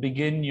set to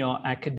begin your academic